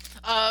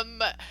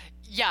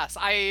 Yes,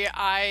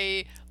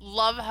 I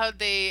love how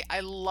they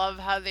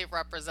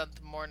represent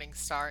the Morning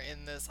Star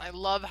in this. I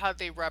love how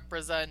they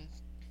represent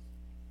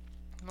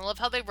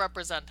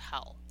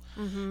Hell.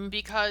 Mm-hmm.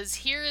 Because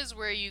here is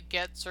where you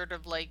get sort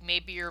of like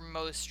maybe your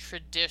most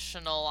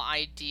traditional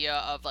idea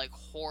of like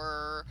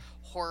horror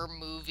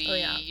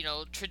movie,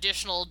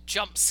 traditional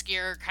jump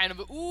scare kind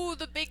of, ooh,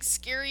 the big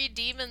scary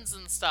demons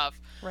and stuff.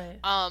 Right.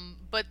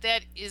 But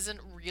that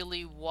isn't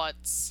really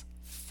what's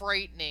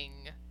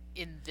frightening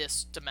in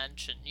this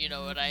dimension. You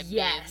know what I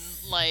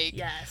Yes. mean? Like,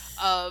 Yes.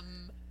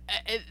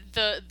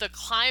 the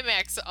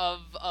climax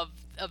of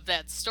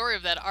that story,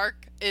 of that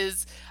arc,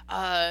 is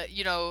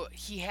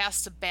he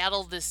has to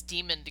battle this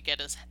demon to get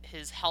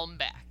his helm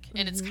back.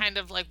 And it's kind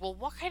of like, well,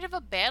 what kind of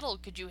a battle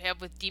could you have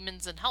with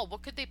demons in hell?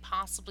 What could they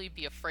possibly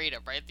be afraid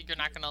of, right? You're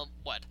not gonna,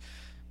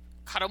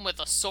 cut them with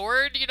a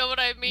sword? You know what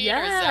I mean?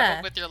 Yeah. Or zap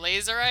them with your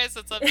laser eyes?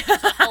 It's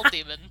a hell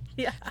demon.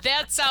 Yeah.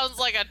 That sounds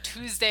like a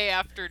Tuesday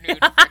afternoon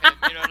for him,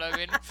 you know what I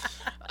mean?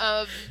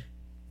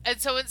 And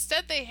so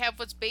instead they have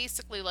what's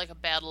basically like a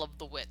battle of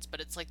the wits, but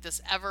it's like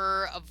this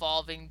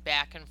ever-evolving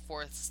back and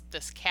forth,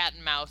 this cat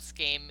and mouse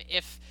game.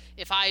 If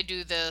I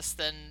do this,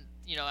 then,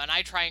 and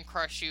I try and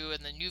crush you,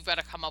 and then you've got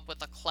to come up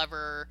with a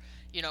clever,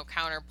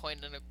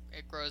 counterpoint, and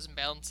it grows and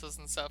balances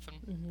and stuff.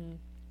 And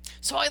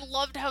so I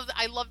loved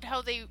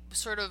how they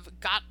sort of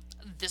got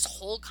this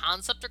whole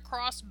concept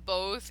across,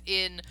 both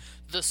in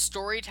the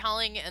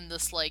storytelling and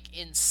this like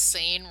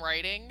insane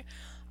writing,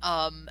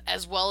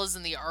 as well as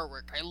in the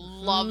artwork. I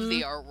love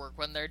the artwork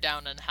when they're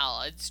down in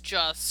hell. It's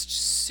just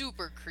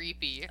super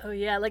creepy. Oh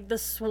yeah, like the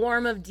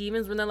swarm of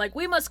demons when they're like,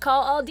 we must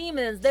call all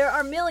demons. There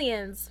are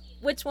millions.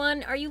 Which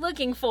one are you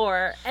looking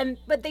for?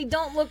 But they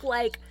don't look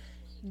like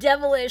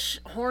devilish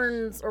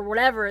horns or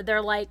whatever.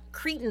 They're like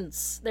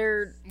cretins.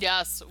 They're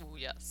Yes. Ooh,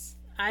 yes.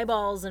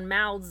 eyeballs and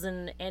mouths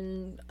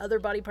and other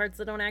body parts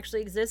that don't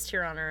actually exist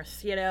here on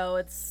Earth.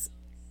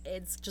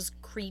 It's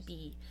just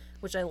creepy,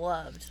 which I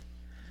loved.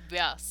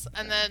 Yes.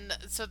 And then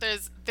so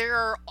there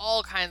are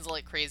all kinds of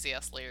like crazy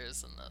ass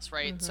layers in this,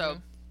 right? So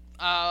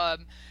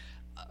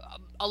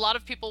a lot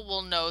of people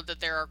will know that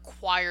there are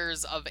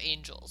choirs of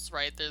angels,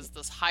 right? There's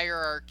this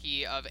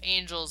hierarchy of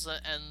angels,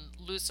 and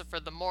Lucifer,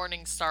 the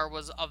morning star,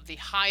 was of the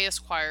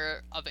highest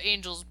choir of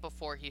angels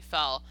before he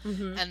fell.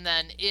 And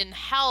then in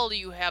hell,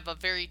 you have a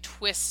very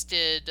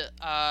twisted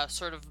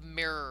sort of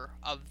mirror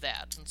of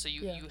that. And so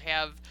you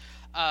have...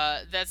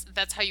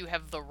 that's how you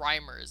have the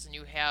rhymers, and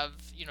you have,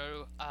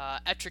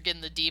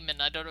 Etrigan the demon.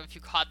 I don't know if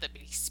you caught that,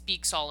 but he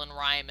speaks all in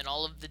rhyme, and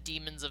all of the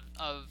demons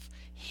of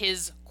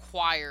his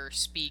choir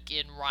speak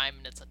in rhyme,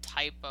 and it's a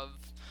type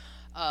of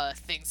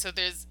thing. So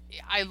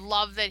I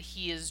love that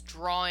he is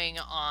drawing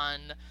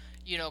on,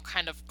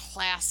 kind of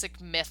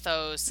classic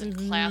mythos and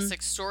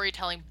classic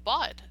storytelling,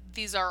 but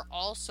these are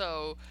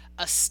also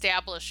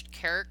established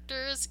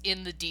characters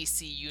in the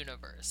DC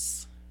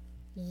universe.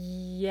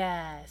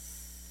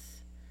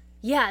 Yes.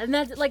 Yeah, and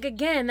that's like,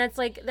 again, that's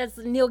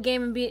Neil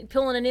Gaiman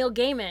pulling a Neil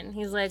Gaiman.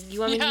 He's like, you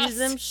want me to use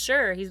them?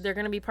 Sure. They're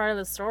going to be part of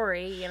the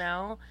story,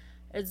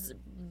 It's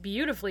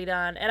beautifully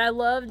done. And I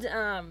loved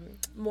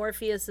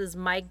Morpheus's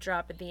mic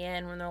drop at the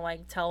end when they're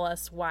like, tell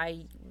us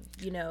why,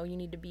 you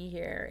need to be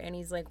here. And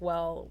he's like,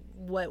 well,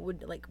 what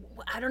would, like,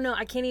 I don't know.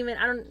 I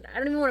don't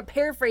even want to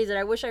paraphrase it.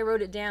 I wish I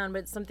wrote it down, but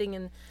it's something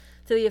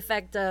to the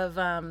effect of,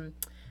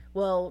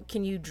 well,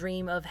 can you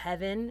dream of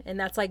heaven? And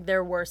that's like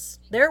their worst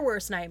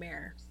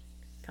nightmare.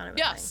 Kind of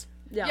yes.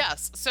 Thing. Yeah.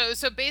 Yes.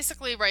 So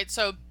basically, right.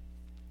 So,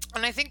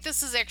 and I think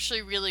this is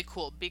actually really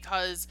cool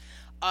because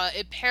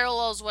it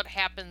parallels what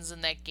happens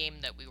in that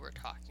game that we were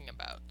talking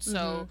about.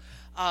 So,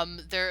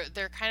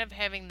 they're kind of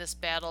having this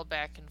battle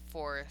back and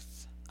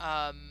forth,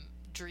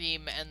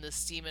 Dream and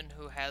this demon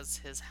who has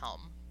his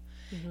helm.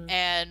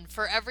 And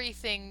for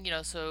everything,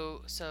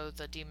 so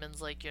the demon's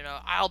like,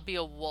 I'll be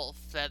a wolf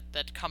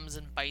that comes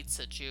and bites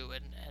at you,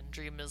 and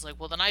Dream is like,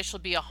 well, then I shall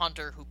be a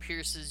hunter who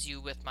pierces you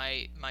with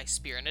my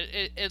spear, and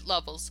it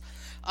levels.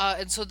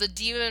 And so the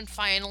demon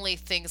finally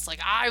thinks, like,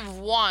 I've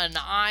won.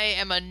 I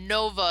am a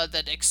nova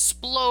that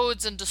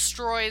explodes and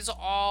destroys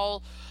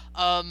all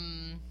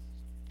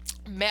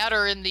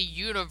matter in the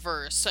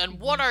universe. And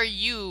what are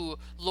you,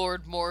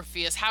 Lord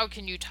Morpheus? How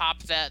can you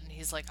top that? And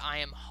he's like, I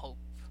am hope.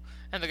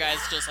 And the guy's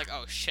just like,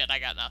 oh shit, I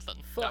got nothing.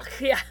 Fuck,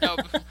 yeah. Nope.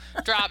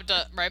 Dropped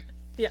it, right?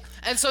 Yeah.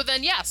 And so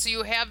then, so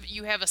you have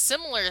a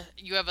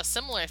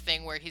similar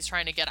thing where he's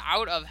trying to get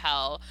out of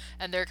hell,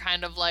 and they're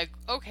kind of like,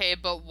 okay,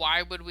 but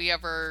why would we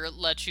ever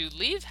let you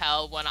leave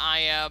hell when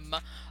I'm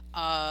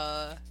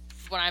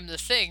the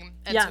thing?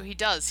 And so he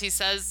does. He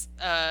says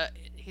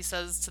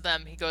to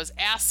them, he goes,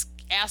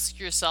 ask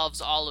yourselves,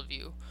 all of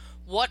you,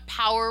 what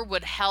power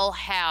would hell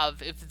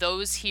have if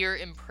those here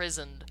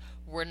imprisoned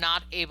were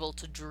not able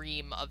to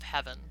dream of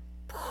heaven?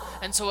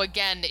 And so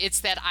again,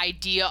 it's that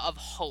idea of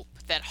hope.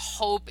 That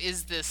hope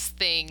is this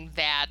thing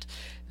that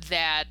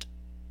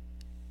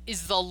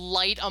is the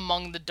light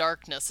among the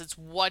darkness. It's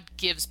what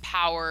gives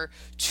power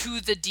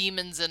to the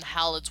demons in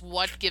hell. It's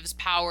what gives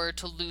power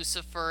to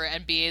Lucifer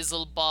and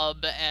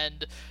Beelzebub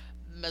and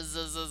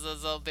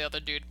the other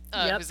dude,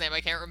 whose name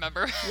I can't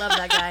remember. Love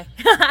that guy.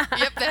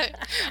 Yep,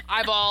 that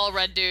eyeball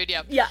red dude.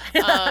 Yep. Yeah.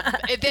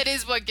 That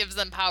is what gives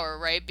them power,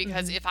 right?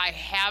 Because if I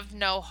have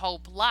no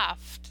hope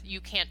left,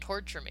 you can't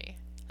torture me.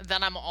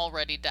 Then I'm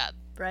already dead.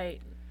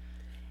 Right.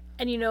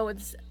 And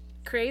it's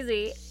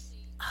crazy.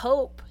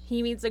 Hope.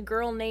 He meets a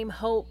girl named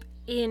Hope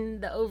in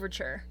the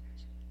overture,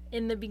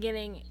 in the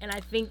beginning, and I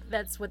think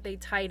that's what they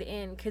tied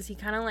in, because he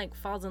kind of like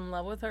falls in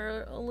love with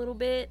her a little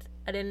bit,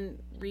 I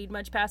didn't read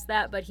much past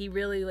that, but he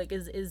really like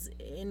is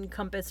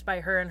encompassed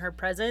by her and her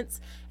presence,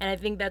 and I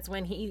think that's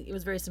when it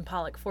was very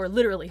symbolic for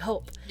literally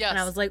hope. Yes. And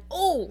I was like,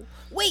 oh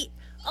wait,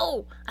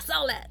 oh, I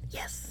saw that.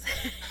 Yes.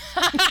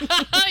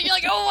 You're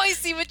like, oh, I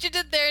see what you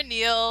did there,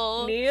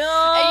 Neil. And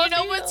you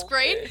know what's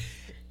great?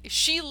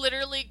 She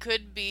literally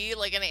could be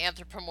like an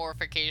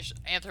anthropomorphication.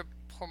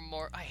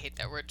 I hate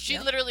that word. She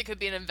literally could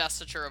be an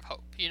investiture of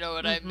hope. You know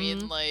what I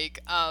mean? Like,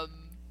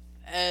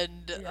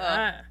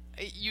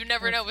 you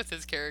never know with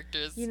his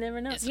characters. You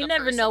never know. You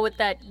never know with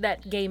that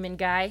Gaiman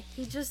guy.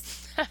 He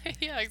just...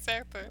 yeah,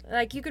 exactly.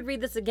 Like, you could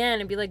read this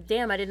again and be like,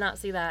 damn, I did not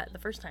see that the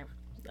first time.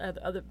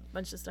 Other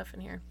bunch of stuff in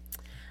here.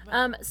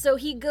 So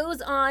he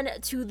goes on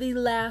to the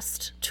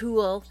last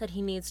tool that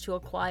he needs to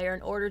acquire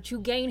in order to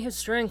gain his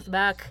strength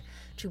back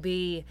to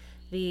be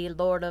the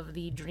Lord of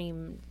the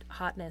Dream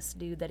hotness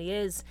dude that he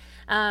is.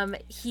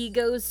 He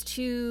goes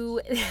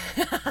to...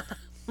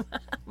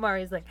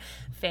 Mari's like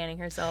fanning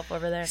herself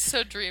over there.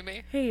 So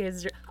dreamy. He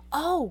is.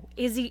 Oh,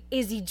 is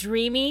he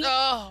dreamy?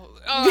 Oh,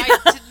 I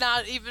did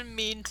not even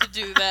mean to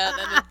do that,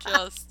 and it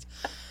just.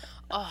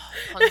 Oh,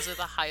 puns are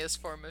the highest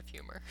form of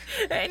humor.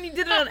 And he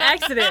did it on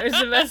accident. It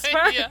was the best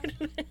part. Yeah.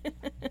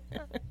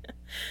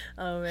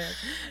 Oh man.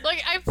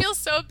 Like, I feel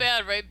so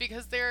bad, right?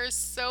 Because there are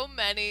so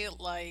many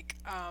like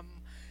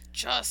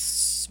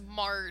just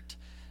smart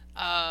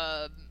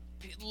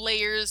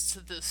layers to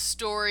the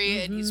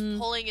story, and he's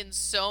pulling in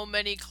so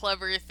many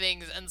clever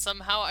things, and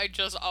somehow I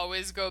just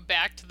always go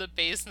back to the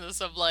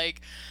baseness of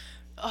like,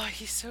 oh,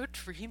 he's so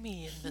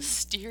dreamy and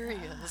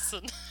mysterious,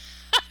 and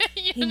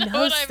he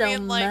knows so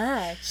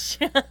much.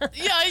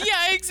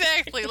 yeah,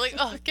 exactly. Like,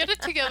 oh, get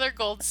it together,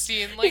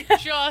 Goldstein. Like,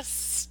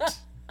 just,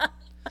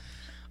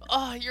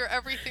 oh, you're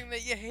everything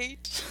that you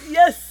hate.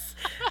 Yes.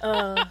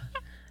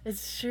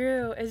 It's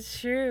true.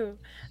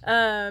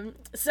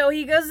 So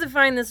he goes to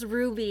find this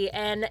ruby,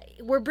 and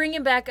we're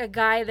bringing back a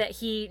guy that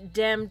he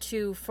damned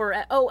to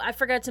for... Oh, I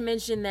forgot to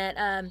mention that,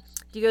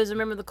 do you guys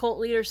remember the cult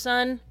leader's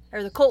son?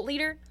 Or the cult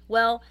leader?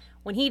 Well,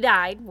 when he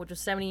died, which was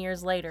 70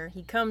 years later,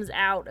 he comes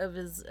out of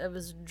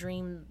his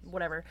dream,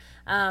 whatever,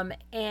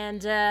 and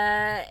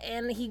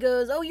he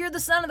goes, oh, you're the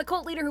son of the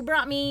cult leader who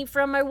brought me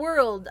from my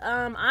world.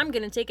 I'm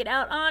gonna take it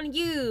out on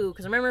you,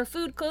 because remember,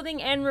 food,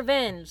 clothing, and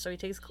revenge. So he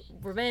takes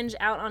revenge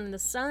out on the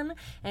son,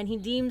 and he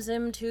deems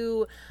him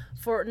to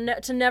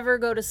never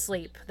go to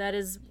sleep. That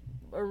is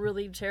a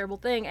really terrible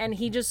thing, and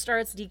he just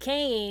starts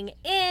decaying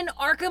in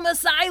Arkham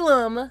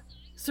Asylum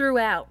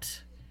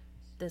throughout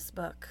this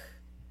book.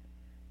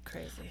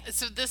 Crazy.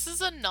 So this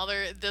is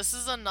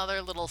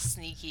another little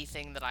sneaky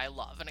thing that I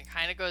love, and it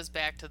kind of goes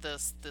back to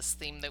this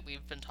theme that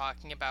we've been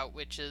talking about,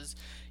 which is,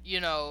 you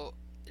know,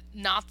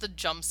 not the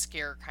jump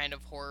scare kind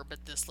of horror,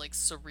 but this like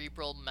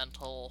cerebral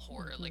mental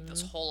horror, like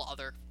this whole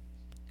other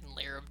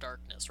layer of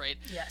darkness, right?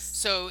 Yes.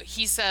 So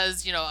he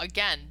says, you know,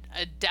 again,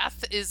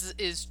 death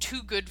is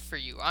too good for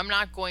you. I'm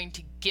not going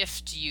to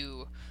gift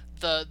you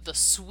the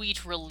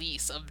sweet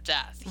release of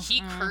death.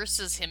 He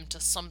curses him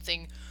to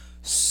something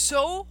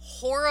so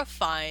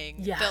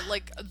horrifying that,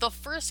 like, the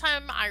first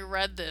time I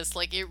read this,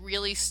 like, it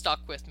really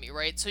stuck with me,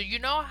 right? So you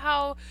know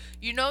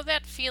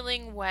that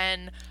feeling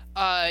when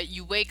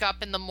you wake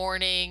up in the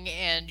morning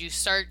and you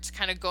start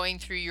kind of going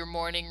through your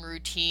morning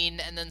routine,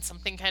 and then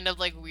something kind of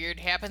like weird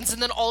happens,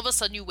 and then all of a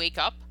sudden you wake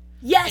up?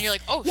 Yes. And you're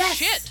like, oh,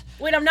 shit.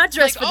 Wait, I'm not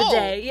dressed for the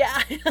day. Yeah.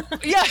 yeah.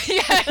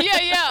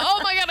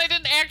 Oh my god, I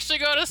didn't actually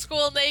go to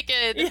school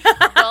naked.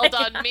 Yeah. Well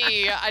done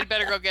me. I'd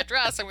better go get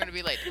dressed. I'm going to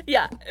be late.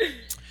 Yeah.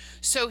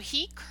 So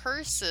he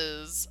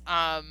curses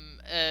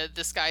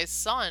this guy's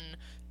son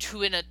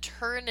to an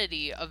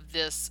eternity of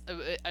this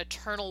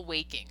eternal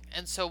waking.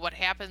 And so what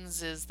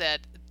happens is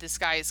that this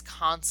guy is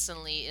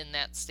constantly in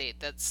that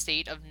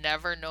state of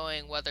never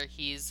knowing whether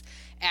he's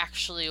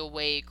actually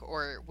awake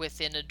or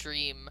within a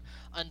dream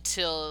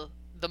until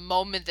the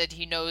moment that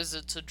he knows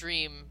it's a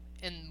dream,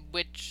 in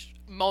which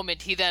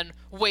moment he then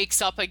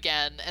wakes up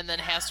again and then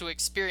has to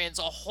experience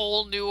a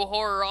whole new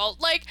horror.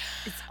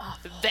 It's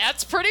awful.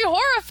 That's pretty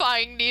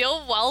horrifying,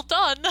 Neil. Well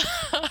done.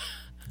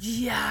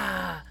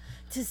 Yeah,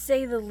 to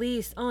say the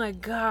least. Oh my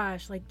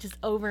gosh, like just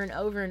over and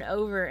over and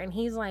over. And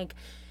he's like,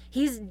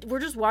 we're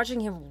just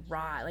watching him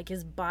rot. Like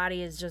his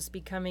body is just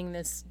becoming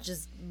this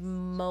just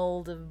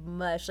mold of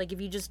mush. Like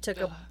if you just took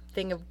a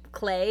thing of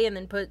clay and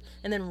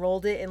then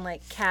rolled it in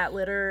like cat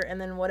litter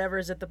and then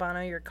whatever's at the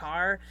bottom of your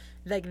car,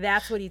 like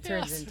that's what he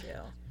turns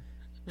into.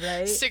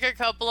 Right? Stick a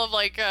couple of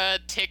like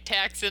Tic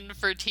Tacs in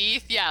for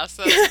teeth. Yeah,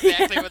 so that's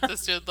exactly what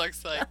this dude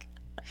looks like.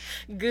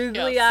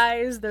 Googly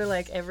eyes, they're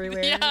like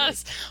everywhere.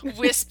 Yes,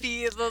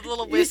 wispy, the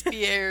little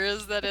wispy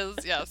hairs. That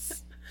is,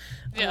 yes.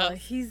 Yeah. Oh,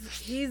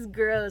 he's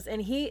gross,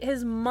 and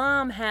his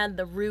mom had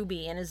the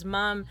ruby, and his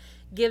mom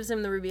gives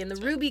him the ruby, and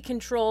the ruby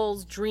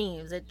controls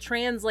dreams. It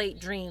translates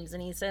dreams,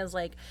 and he says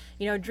like,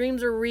 you know,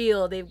 dreams are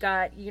real. They've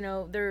got, you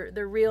know, they're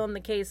real in the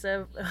case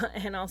of,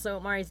 and also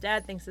Mari's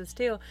dad thinks this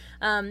too.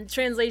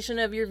 Translation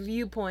of your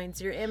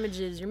viewpoints, your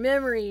images, your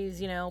memories,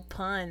 you know,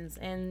 puns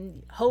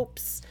and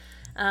hopes.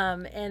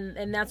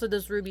 And that's what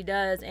this Ruby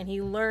does. And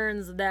he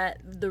learns that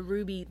the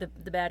Ruby,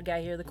 the bad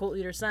guy here, the cult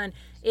leader's son,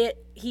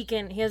 he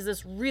has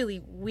this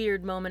really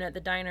weird moment at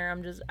the diner.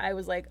 I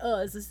was like, oh,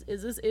 is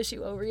this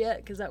issue over yet?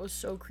 Because that was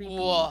so creepy.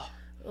 Whoa.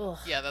 Ugh.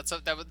 Yeah,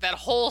 that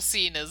whole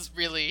scene is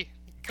really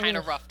kind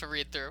of rough to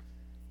read through.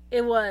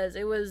 It was,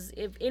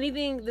 if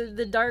anything,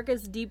 the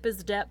darkest,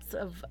 deepest depths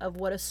of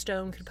what a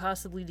stone could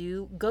possibly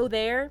do. Go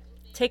there,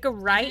 take a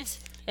right,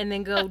 and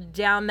then go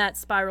down that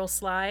spiral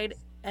slide,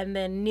 and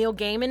then Neil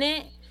Gaiman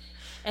it,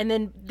 and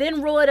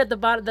then roll it at the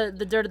bottom,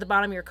 the dirt at the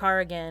bottom of your car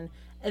again.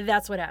 And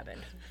that's what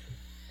happened.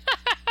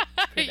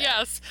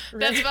 Yes,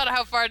 that's about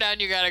how far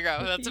down you gotta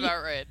go. That's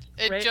about right.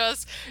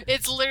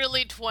 It's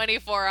literally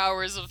 24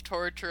 hours of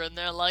torture, and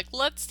they're like,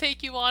 let's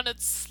take you on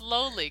it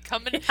slowly.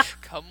 Come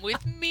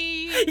with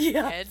me,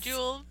 yes. and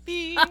you'll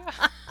be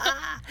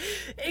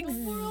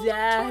exactly.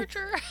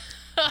 torture.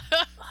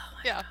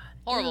 Yeah,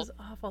 God. horrible. It was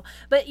awful.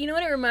 But you know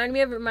what it reminded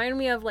me of? It reminded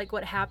me of like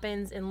what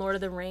happens in Lord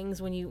of the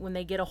Rings when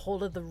they get a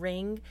hold of the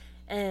ring.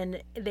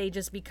 And they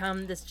just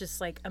become this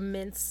just like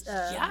immense,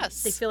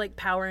 yes. They feel like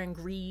power and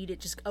greed. It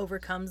just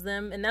overcomes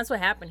them. And that's what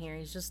happened here.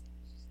 He's just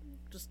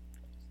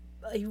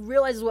he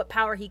realizes what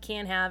power he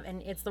can have,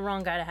 and it's the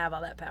wrong guy to have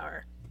all that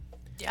power.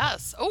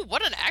 Yes. Oh,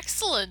 what an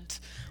excellent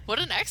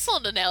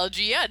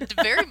analogy. Yeah, it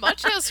very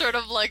much has sort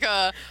of like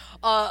a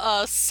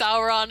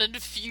Sauron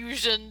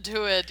infusion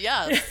to it.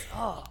 Yes.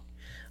 Oh,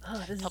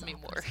 this tell me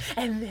more.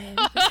 And then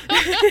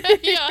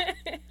yeah.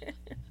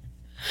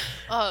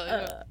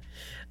 Oh,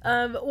 yeah.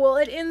 Well,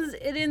 it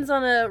ends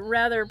on a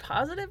rather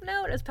positive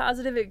note, as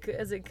positive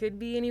as it could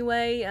be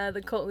anyway.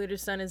 The cult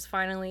leader's son is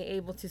finally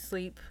able to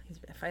sleep. He's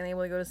finally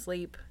able to go to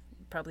sleep,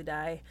 probably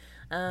die.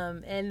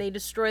 And they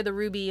destroy the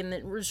ruby,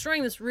 and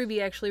destroying this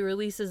ruby actually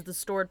releases the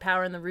stored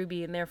power in the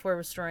ruby, and therefore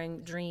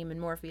restoring Dream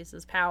and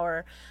Morpheus's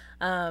power.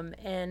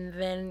 And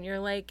then you're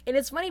like, and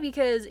it's funny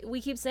because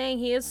we keep saying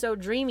he is so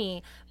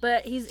dreamy,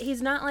 but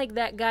he's not like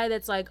that guy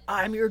that's like,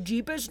 I'm your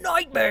deepest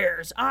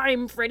nightmares,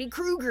 I'm Freddy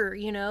Krueger,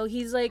 you know.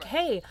 He's like,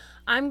 hey,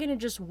 I'm gonna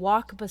just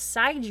walk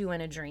beside you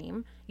in a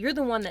dream. You're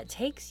the one that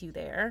takes you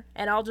there,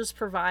 and I'll just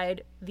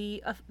provide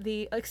the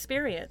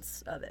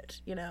experience of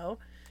it, you know.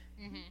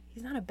 Mm-hmm.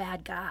 He's not a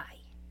bad guy.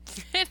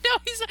 No,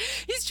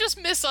 he's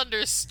just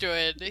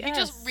misunderstood. Yes. He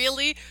just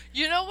really,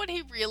 you know what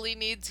he really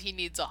needs? He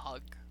needs a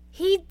hug.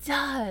 He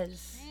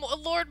does.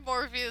 Lord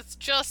Morpheus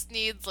just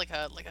needs like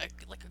a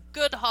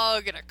good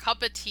hug and a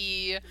cup of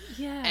tea,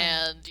 yeah,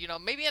 and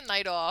maybe a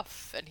night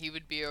off, and he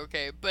would be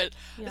okay. But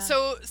yeah.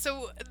 So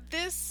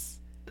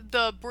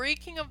the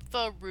breaking of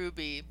the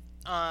ruby,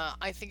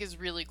 I think is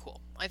really cool.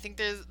 I think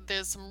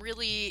there's some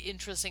really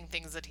interesting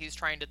things that he's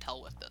trying to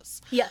tell with this.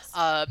 Yes.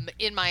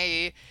 In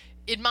my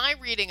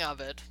reading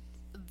of it,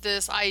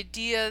 this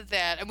idea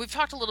that, and we've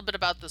talked a little bit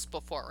about this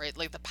before, right?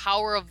 Like the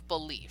power of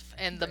belief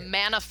and the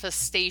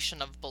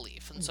manifestation of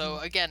belief. And so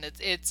again,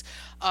 it's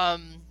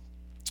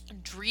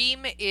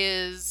Dream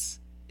is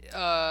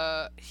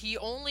he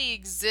only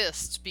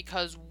exists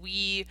because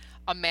we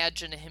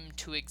imagine him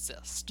to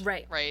exist.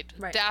 Right.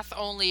 Death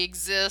only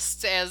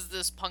exists as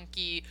this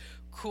punky,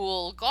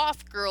 cool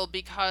goth girl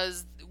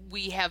because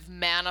we have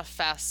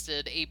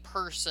manifested a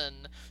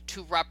person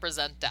to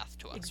represent death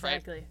to us.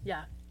 Exactly. Right?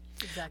 Yeah.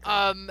 Exactly.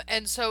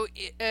 And so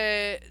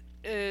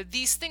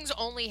these things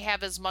only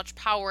have as much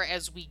power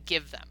as we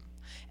give them.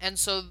 And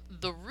so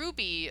the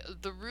ruby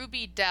Dream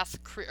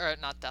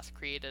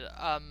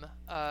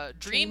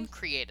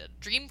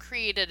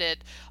created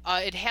it.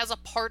 It has a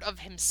part of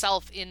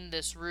himself in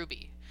this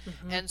ruby.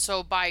 Mm-hmm. And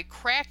so by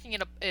cracking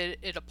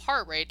it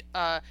apart, right,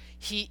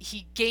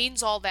 he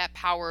gains all that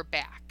power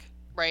back,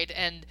 right?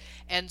 And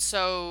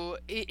so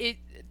it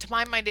to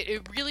my mind,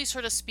 it really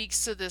sort of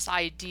speaks to this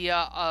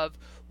idea of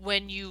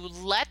when you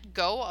let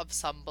go of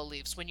some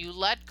beliefs, when you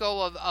let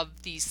go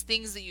of these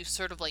things that you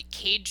sort of like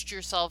caged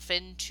yourself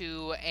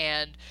into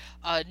and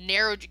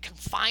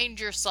confined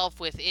yourself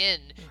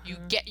within, you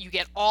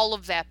get all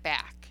of that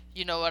back.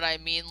 You know what I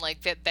mean?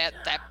 Like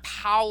that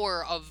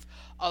power of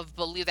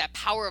belief, that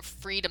power of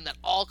freedom that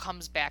all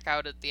comes back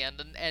out at the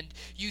end. And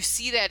you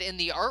see that in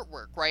the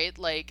artwork, right?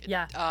 Like,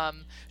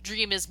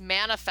 Dream is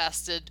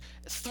manifested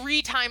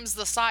 3 times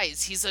the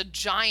size. He's a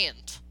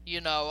giant,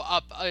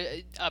 up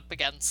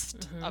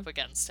against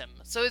him.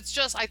 So it's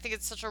just, I think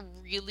it's such a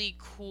really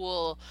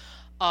cool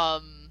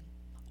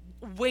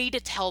way to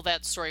tell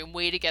that story and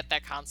way to get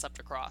that concept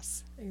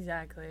across.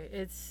 Exactly.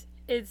 It's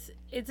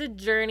a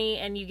journey,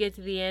 and you get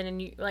to the end, and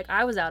you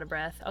I was out of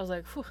breath. I was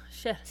like, whew,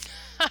 shit.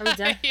 Are we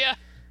done? Yeah.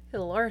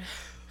 Good Lord.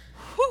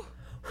 Whew.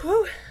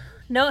 Whew.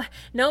 No,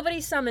 nobody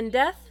summoned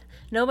death.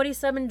 Nobody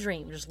summoned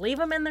Dream. Just leave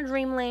them in the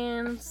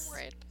dreamlands.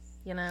 Right.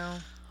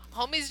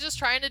 Homies just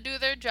trying to do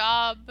their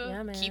job.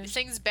 Yeah, man. Keep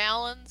things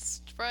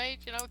balanced, right?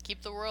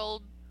 Keep the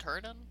world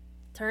turning.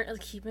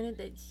 Keeping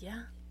it.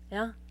 Yeah.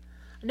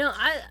 No,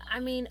 I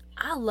mean,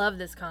 I love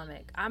this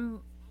comic.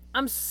 I'm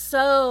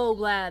so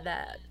glad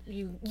that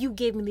you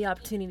gave me the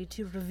opportunity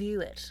to review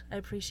it. I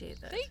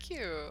appreciate that. Thank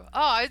you.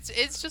 Oh,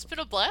 it's just been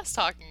a blast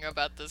talking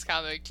about this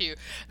comic to you.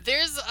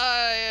 There's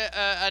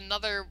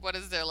another, what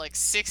is there, like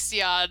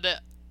 60 odd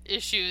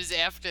issues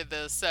after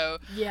this. So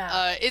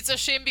Yeah. it's a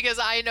shame because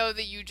I know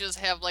that you just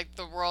have like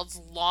the world's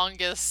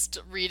longest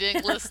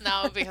reading list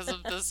now because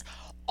of this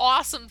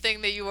awesome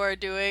thing that you are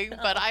doing.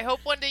 But I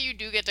hope one day you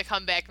do get to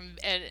come back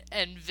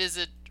and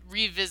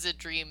revisit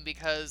Dream,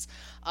 because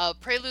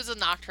Preludes of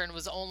Nocturne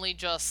was only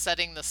just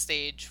setting the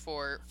stage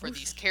for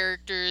these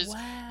characters.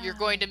 Wow. You're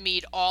going to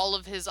meet all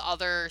of his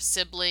other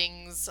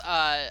siblings.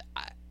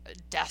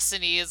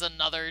 Destiny is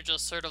another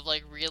just sort of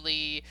like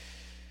really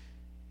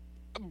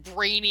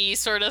brainy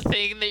sort of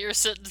thing that you're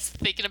sitting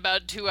thinking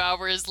about 2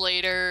 hours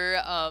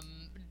later.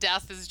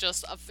 Death is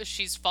just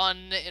she's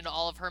fun in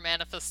all of her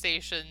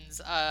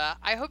manifestations.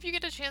 I hope you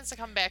get a chance to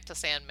come back to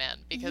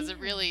Sandman, because it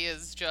really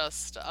is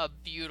just a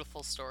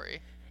beautiful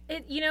story.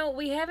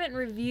 We haven't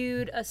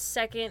reviewed a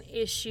second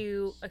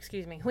issue,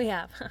 we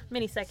have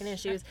many second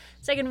issues,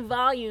 second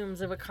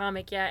volumes of a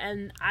comic yet,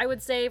 and I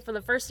would say for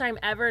the first time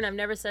ever, and I've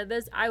never said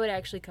this, I would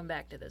actually come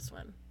back to this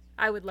one.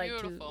 I would like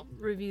to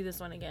review this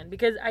one again,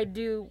 because I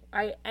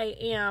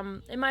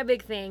am, and my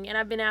big thing, and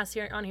I've been asked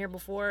on here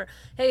before,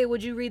 hey,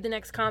 would you read the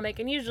next comic?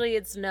 And usually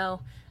it's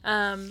no,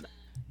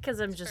 because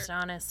I'm just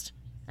honest,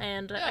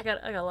 and I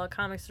got a lot of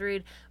comics to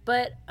read,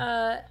 but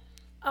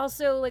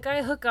also, like,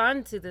 I hook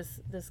on to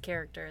this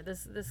character,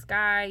 this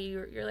guy.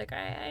 You're like,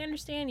 I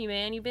understand you,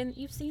 man.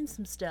 You've seen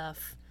some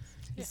stuff.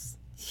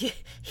 Yeah.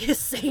 You've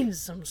seen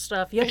some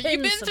stuff. You've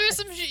been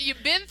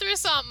through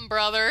something,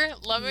 brother.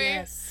 Let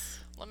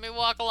me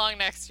walk along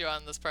next to you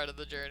on this part of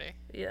the journey.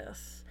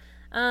 Yes.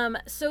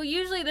 So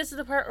usually this is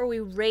the part where we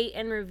rate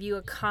and review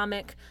a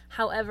comic.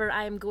 However,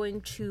 I am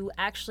going to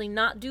actually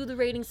not do the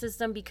rating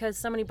system, because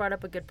somebody brought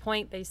up a good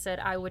point. They said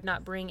I would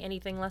not bring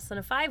anything less than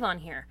a 5 on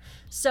here.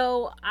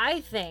 So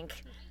I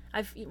think,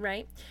 I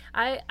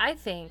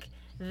think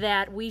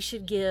that we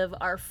should give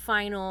our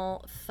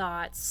final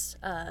thoughts,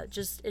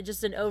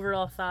 just an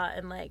overall thought,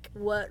 and like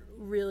what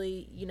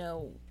really,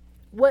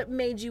 what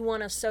made you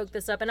want to soak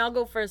this up? And I'll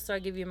go first, so I'll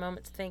give you a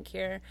moment to think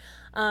here.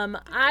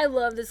 I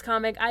love this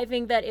comic. I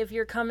think that if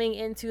you're coming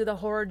into the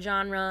horror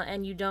genre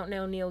and you don't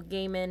know Neil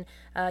Gaiman,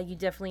 you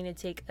definitely need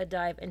to take a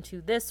dive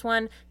into this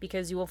one,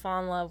 because you will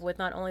fall in love with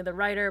not only the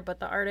writer, but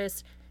the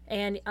artist,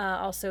 and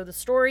also the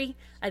story.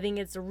 I think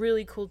it's a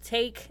really cool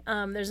take.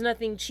 There's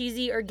nothing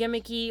cheesy or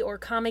gimmicky or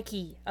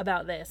comic-y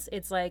about this.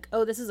 It's like,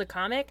 oh, this is a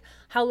comic?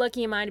 How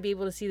lucky am I to be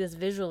able to see this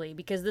visually?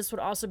 Because this would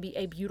also be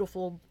a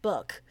beautiful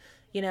book.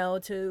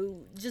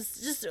 To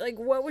just like,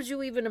 what would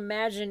you even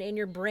imagine in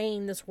your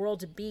brain this world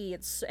to be?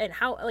 And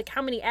how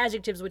many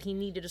adjectives would he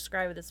need to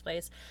describe this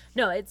place?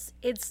 No, it's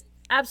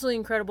absolutely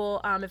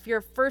incredible. If you're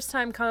a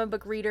first-time comic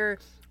book reader,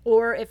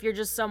 or if you're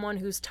just someone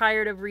who's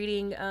tired of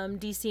reading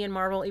DC and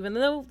Marvel, even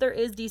though there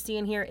is DC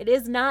in here, it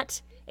is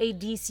not a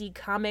DC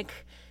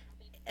comic.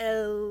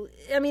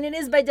 I mean, it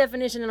is by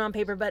definition and on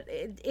paper, but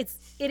it is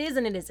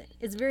and it isn't.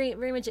 It's very,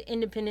 very much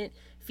independent,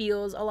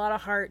 feels a lot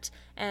of heart.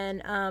 And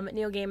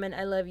Neil Gaiman,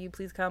 I love you.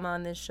 Please come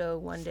on this show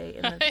one day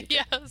in the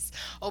future. Yes.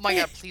 Oh my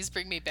God, please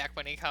bring me back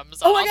when he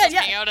comes. Oh my I'll God, just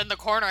hang out in the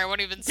corner. I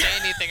won't even say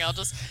anything. I'll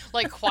just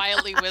like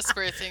quietly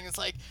whisper things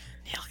like,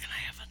 Neil, can I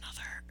have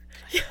another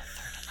third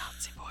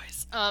Nazi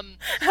voice?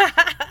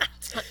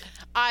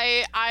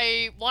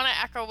 I want to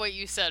echo what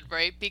you said,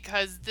 right?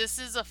 Because this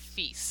is a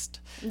feast.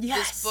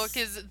 Yes.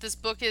 This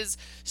book is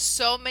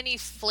so many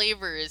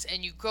flavors,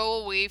 and you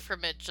go away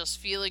from it just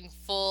feeling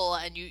full,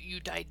 and you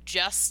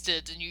digest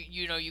it, and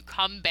you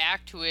come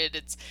back to it.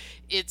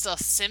 It's a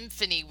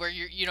symphony where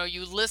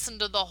you listen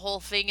to the whole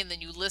thing, and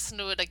then you listen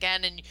to it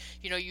again, and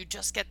you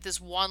just get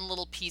this one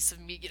little piece of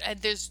meat. And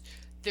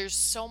there's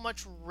so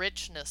much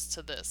richness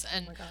to this,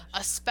 and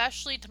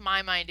especially to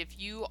my mind, if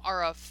you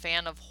are a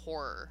fan of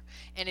horror,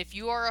 and if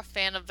you are a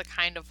fan of the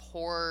kind of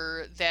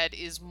horror that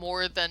is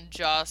more than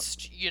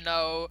just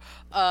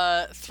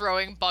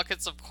throwing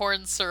buckets of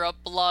corn syrup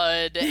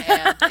blood,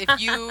 and if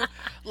you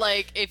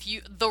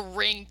The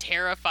Ring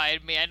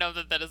terrified me. I know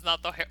that is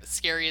not the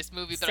scariest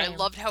movie, but I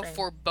loved how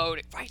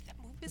foreboding. Right, that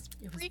movie is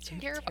freaking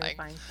terrifying.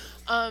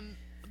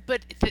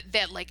 But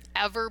that like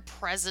ever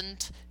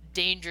present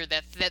danger,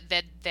 that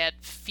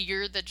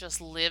fear that just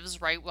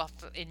lives right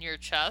in your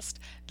chest,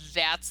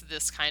 that's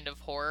this kind of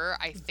horror.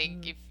 I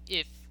think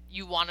if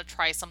you want to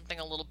try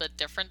something a little bit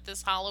different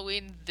this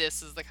Halloween,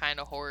 this is the kind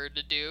of horror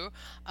to do.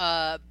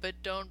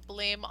 But don't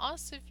blame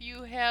us if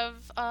you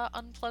have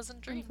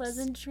unpleasant dreams.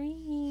 Unpleasant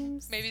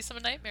dreams. Maybe some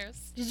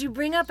nightmares. Did you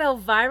bring up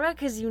Elvira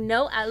because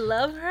I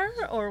love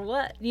her, or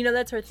what?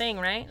 That's her thing,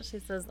 right? She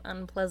says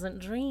unpleasant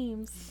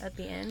dreams at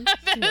the end.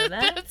 You know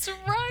that? That's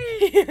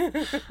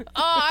right.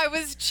 Oh, I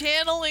was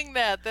channeling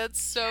that.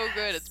 That's so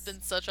good. It's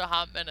been such a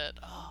hot minute.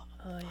 Oh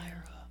Elvira.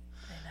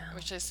 Yeah. I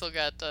wish I still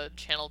got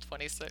Channel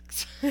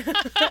 26. Was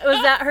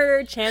that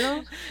her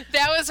channel?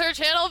 That was her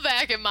channel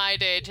back in my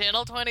day.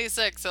 Channel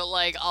 26 at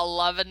like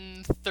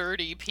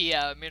 11:30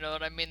 p.m. You know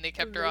what I mean? They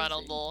kept her on a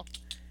little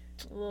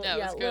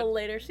little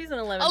later. She's an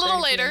 11. A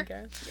little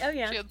later. Oh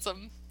yeah. She had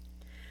some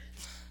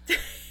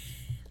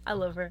I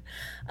love her.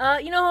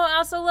 You know who I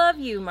also love?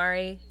 You,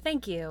 Mari.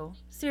 Thank you.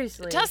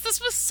 Seriously. Tess,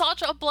 this was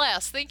such a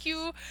blast. Thank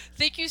you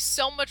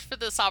so much for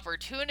this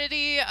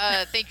opportunity.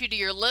 Thank you to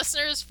your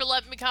listeners for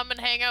letting me come and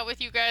hang out with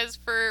you guys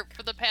for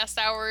the past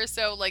hour or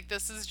so. Like,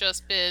 this has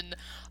just been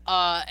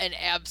an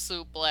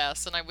absolute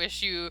blast, and I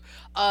wish you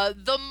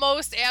the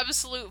most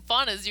absolute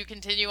fun as you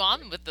continue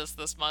on with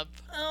this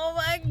month. Oh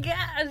my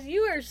gosh,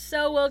 you are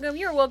so welcome.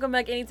 You're welcome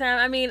back anytime.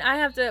 I mean, I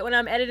have to, when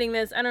I'm editing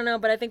this, I don't know,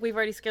 but I think we've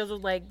already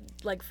scheduled like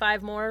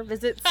 5 more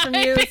visits from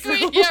you.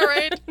 Yeah,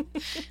 right.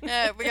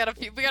 We got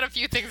a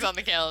few things on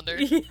the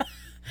calendar. Yeah.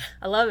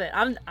 I love it.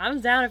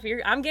 I'm down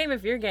I'm game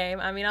if you're game.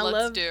 I mean, I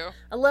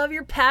love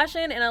your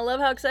passion, and I love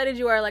how excited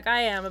you are, like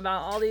I am,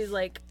 about all these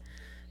like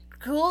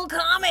cool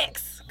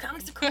comics.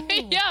 Comics are cool.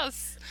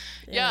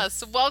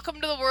 Yes.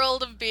 Welcome to the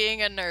world of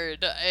being a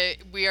nerd.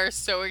 We are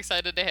so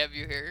excited to have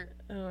you here.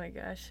 Oh my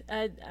gosh.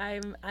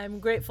 I'm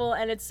grateful,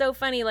 and it's so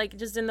funny, like,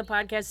 just in the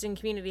podcasting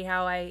community,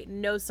 how I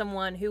know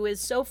someone who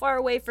is so far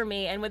away from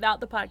me, and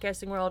without the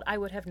podcasting world, I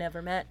would have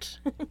never met.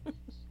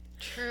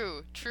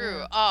 True.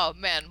 Oh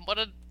man, what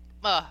a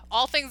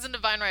all things in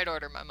divine right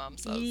order, my mom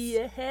says.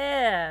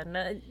 Yeah.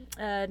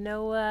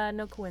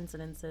 No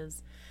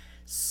coincidences.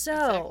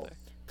 So, Exactly.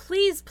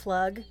 Please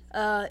plug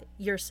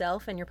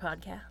yourself and your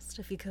podcast,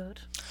 if you could.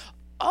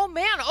 Oh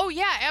man, oh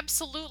yeah,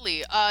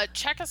 absolutely.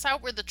 Check us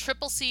out. We're the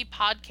Triple C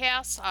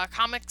Podcast,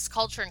 comics,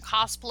 culture, and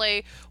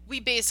cosplay. We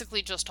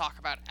basically just talk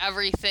about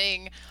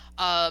everything.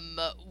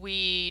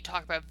 We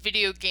talk about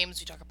video games,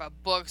 we talk about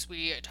books,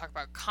 we talk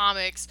about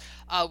comics.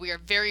 We are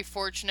very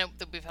fortunate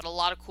that we've had a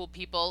lot of cool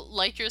people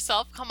like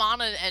yourself come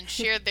on and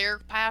share their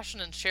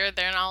passion and share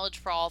their knowledge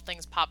for all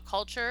things pop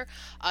culture.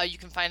 You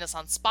can find us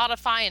on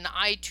Spotify and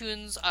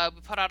iTunes. We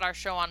put out our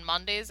show on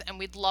Mondays, and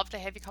we'd love to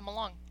have you come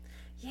along.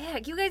 Yeah,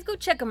 you guys go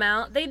check them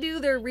out. They do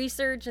their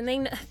research, and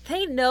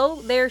they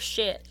know their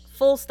shit.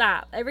 Full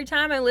stop. Every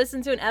time I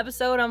listen to an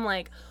episode, I'm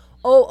like,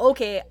 oh,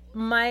 okay,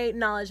 my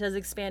knowledge has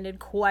expanded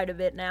quite a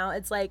bit now.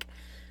 It's like,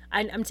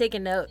 I'm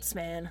taking notes,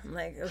 man. I'm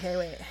like, okay,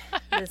 wait,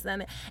 this,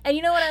 that, and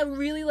you know what I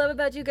really love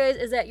about you guys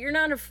is that you're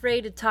not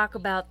afraid to talk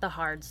about the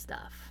hard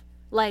stuff.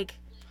 Like,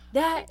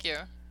 that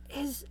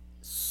is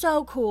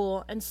so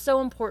cool and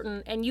so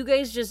important, and you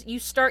guys you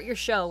start your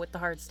show with the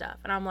hard stuff,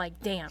 and I'm like,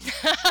 damn.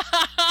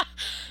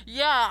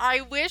 Yeah,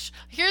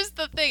 here's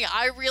the thing,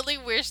 I really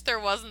wish there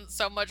wasn't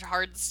so much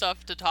hard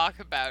stuff to talk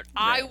about.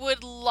 Right. I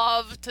would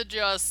love to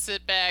just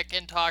sit back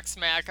and talk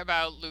smack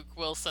about Luke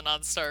Wilson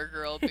on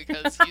Stargirl,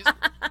 because he's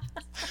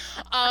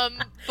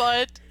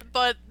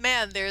but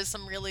man, there's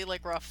some really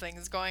like rough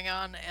things going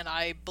on, and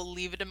I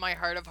believe it in my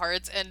heart of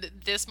hearts, and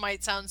this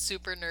might sound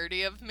super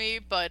nerdy of me,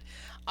 but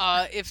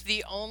if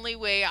the only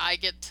way I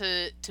get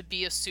to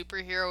be a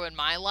superhero in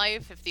my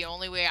life, if the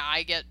only way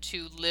I get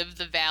to live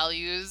the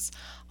values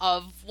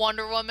of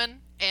Wonder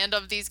Woman and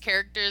of these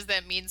characters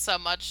that mean so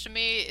much to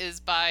me is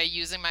by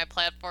using my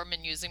platform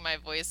and using my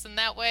voice in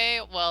that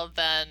way, well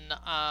then,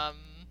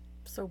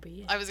 so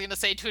be it. I was going to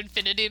say to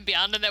infinity and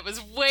beyond, and that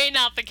was way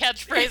not the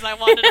catchphrase I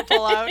wanted to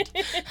pull out.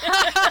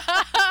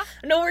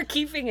 No, we're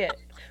keeping it.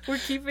 We're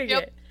keeping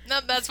it.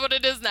 No, that's what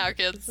it is now,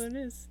 kids. That's what it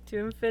is. To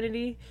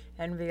infinity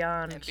and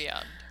beyond. And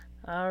beyond.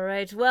 All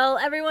right. Well,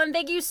 everyone,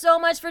 thank you so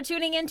much for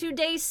tuning in to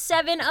day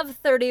 7 of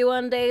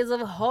 31 Days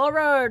of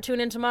Horror. Tune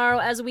in tomorrow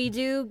as we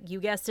do,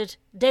 you guessed it,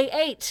 day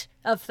 8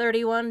 of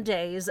 31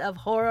 Days of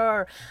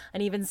Horror.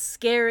 An even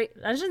scary,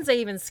 I shouldn't say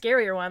even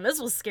scarier one.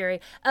 This was scary.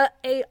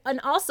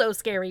 An also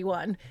scary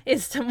one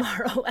is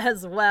tomorrow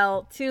as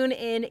well. Tune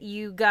in,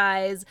 you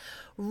guys.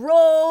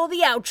 Roll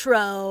the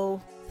outro.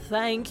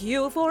 Thank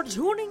you for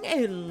tuning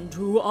in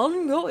to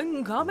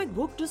Ongoing Comic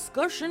Book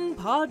Discussion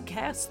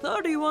Podcast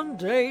 31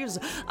 Days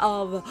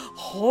of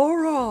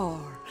Horror.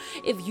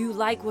 If you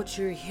like what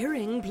you're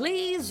hearing,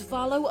 please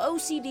follow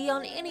OCD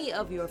on any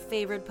of your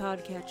favorite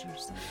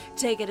podcatchers.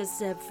 Take it a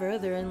step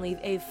further and leave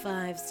a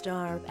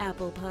 5-star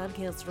Apple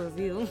Podcast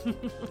review.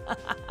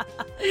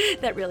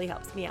 That really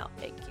helps me out.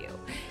 Thank you.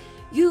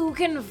 You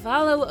can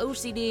follow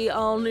OCD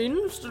on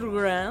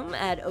Instagram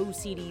at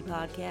OCD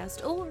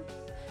Podcast or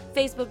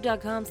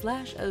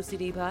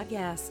Facebook.com/OCD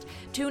Podcast.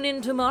 Tune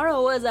in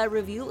tomorrow as I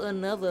review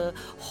another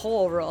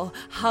horror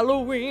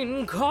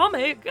Halloween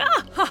comic.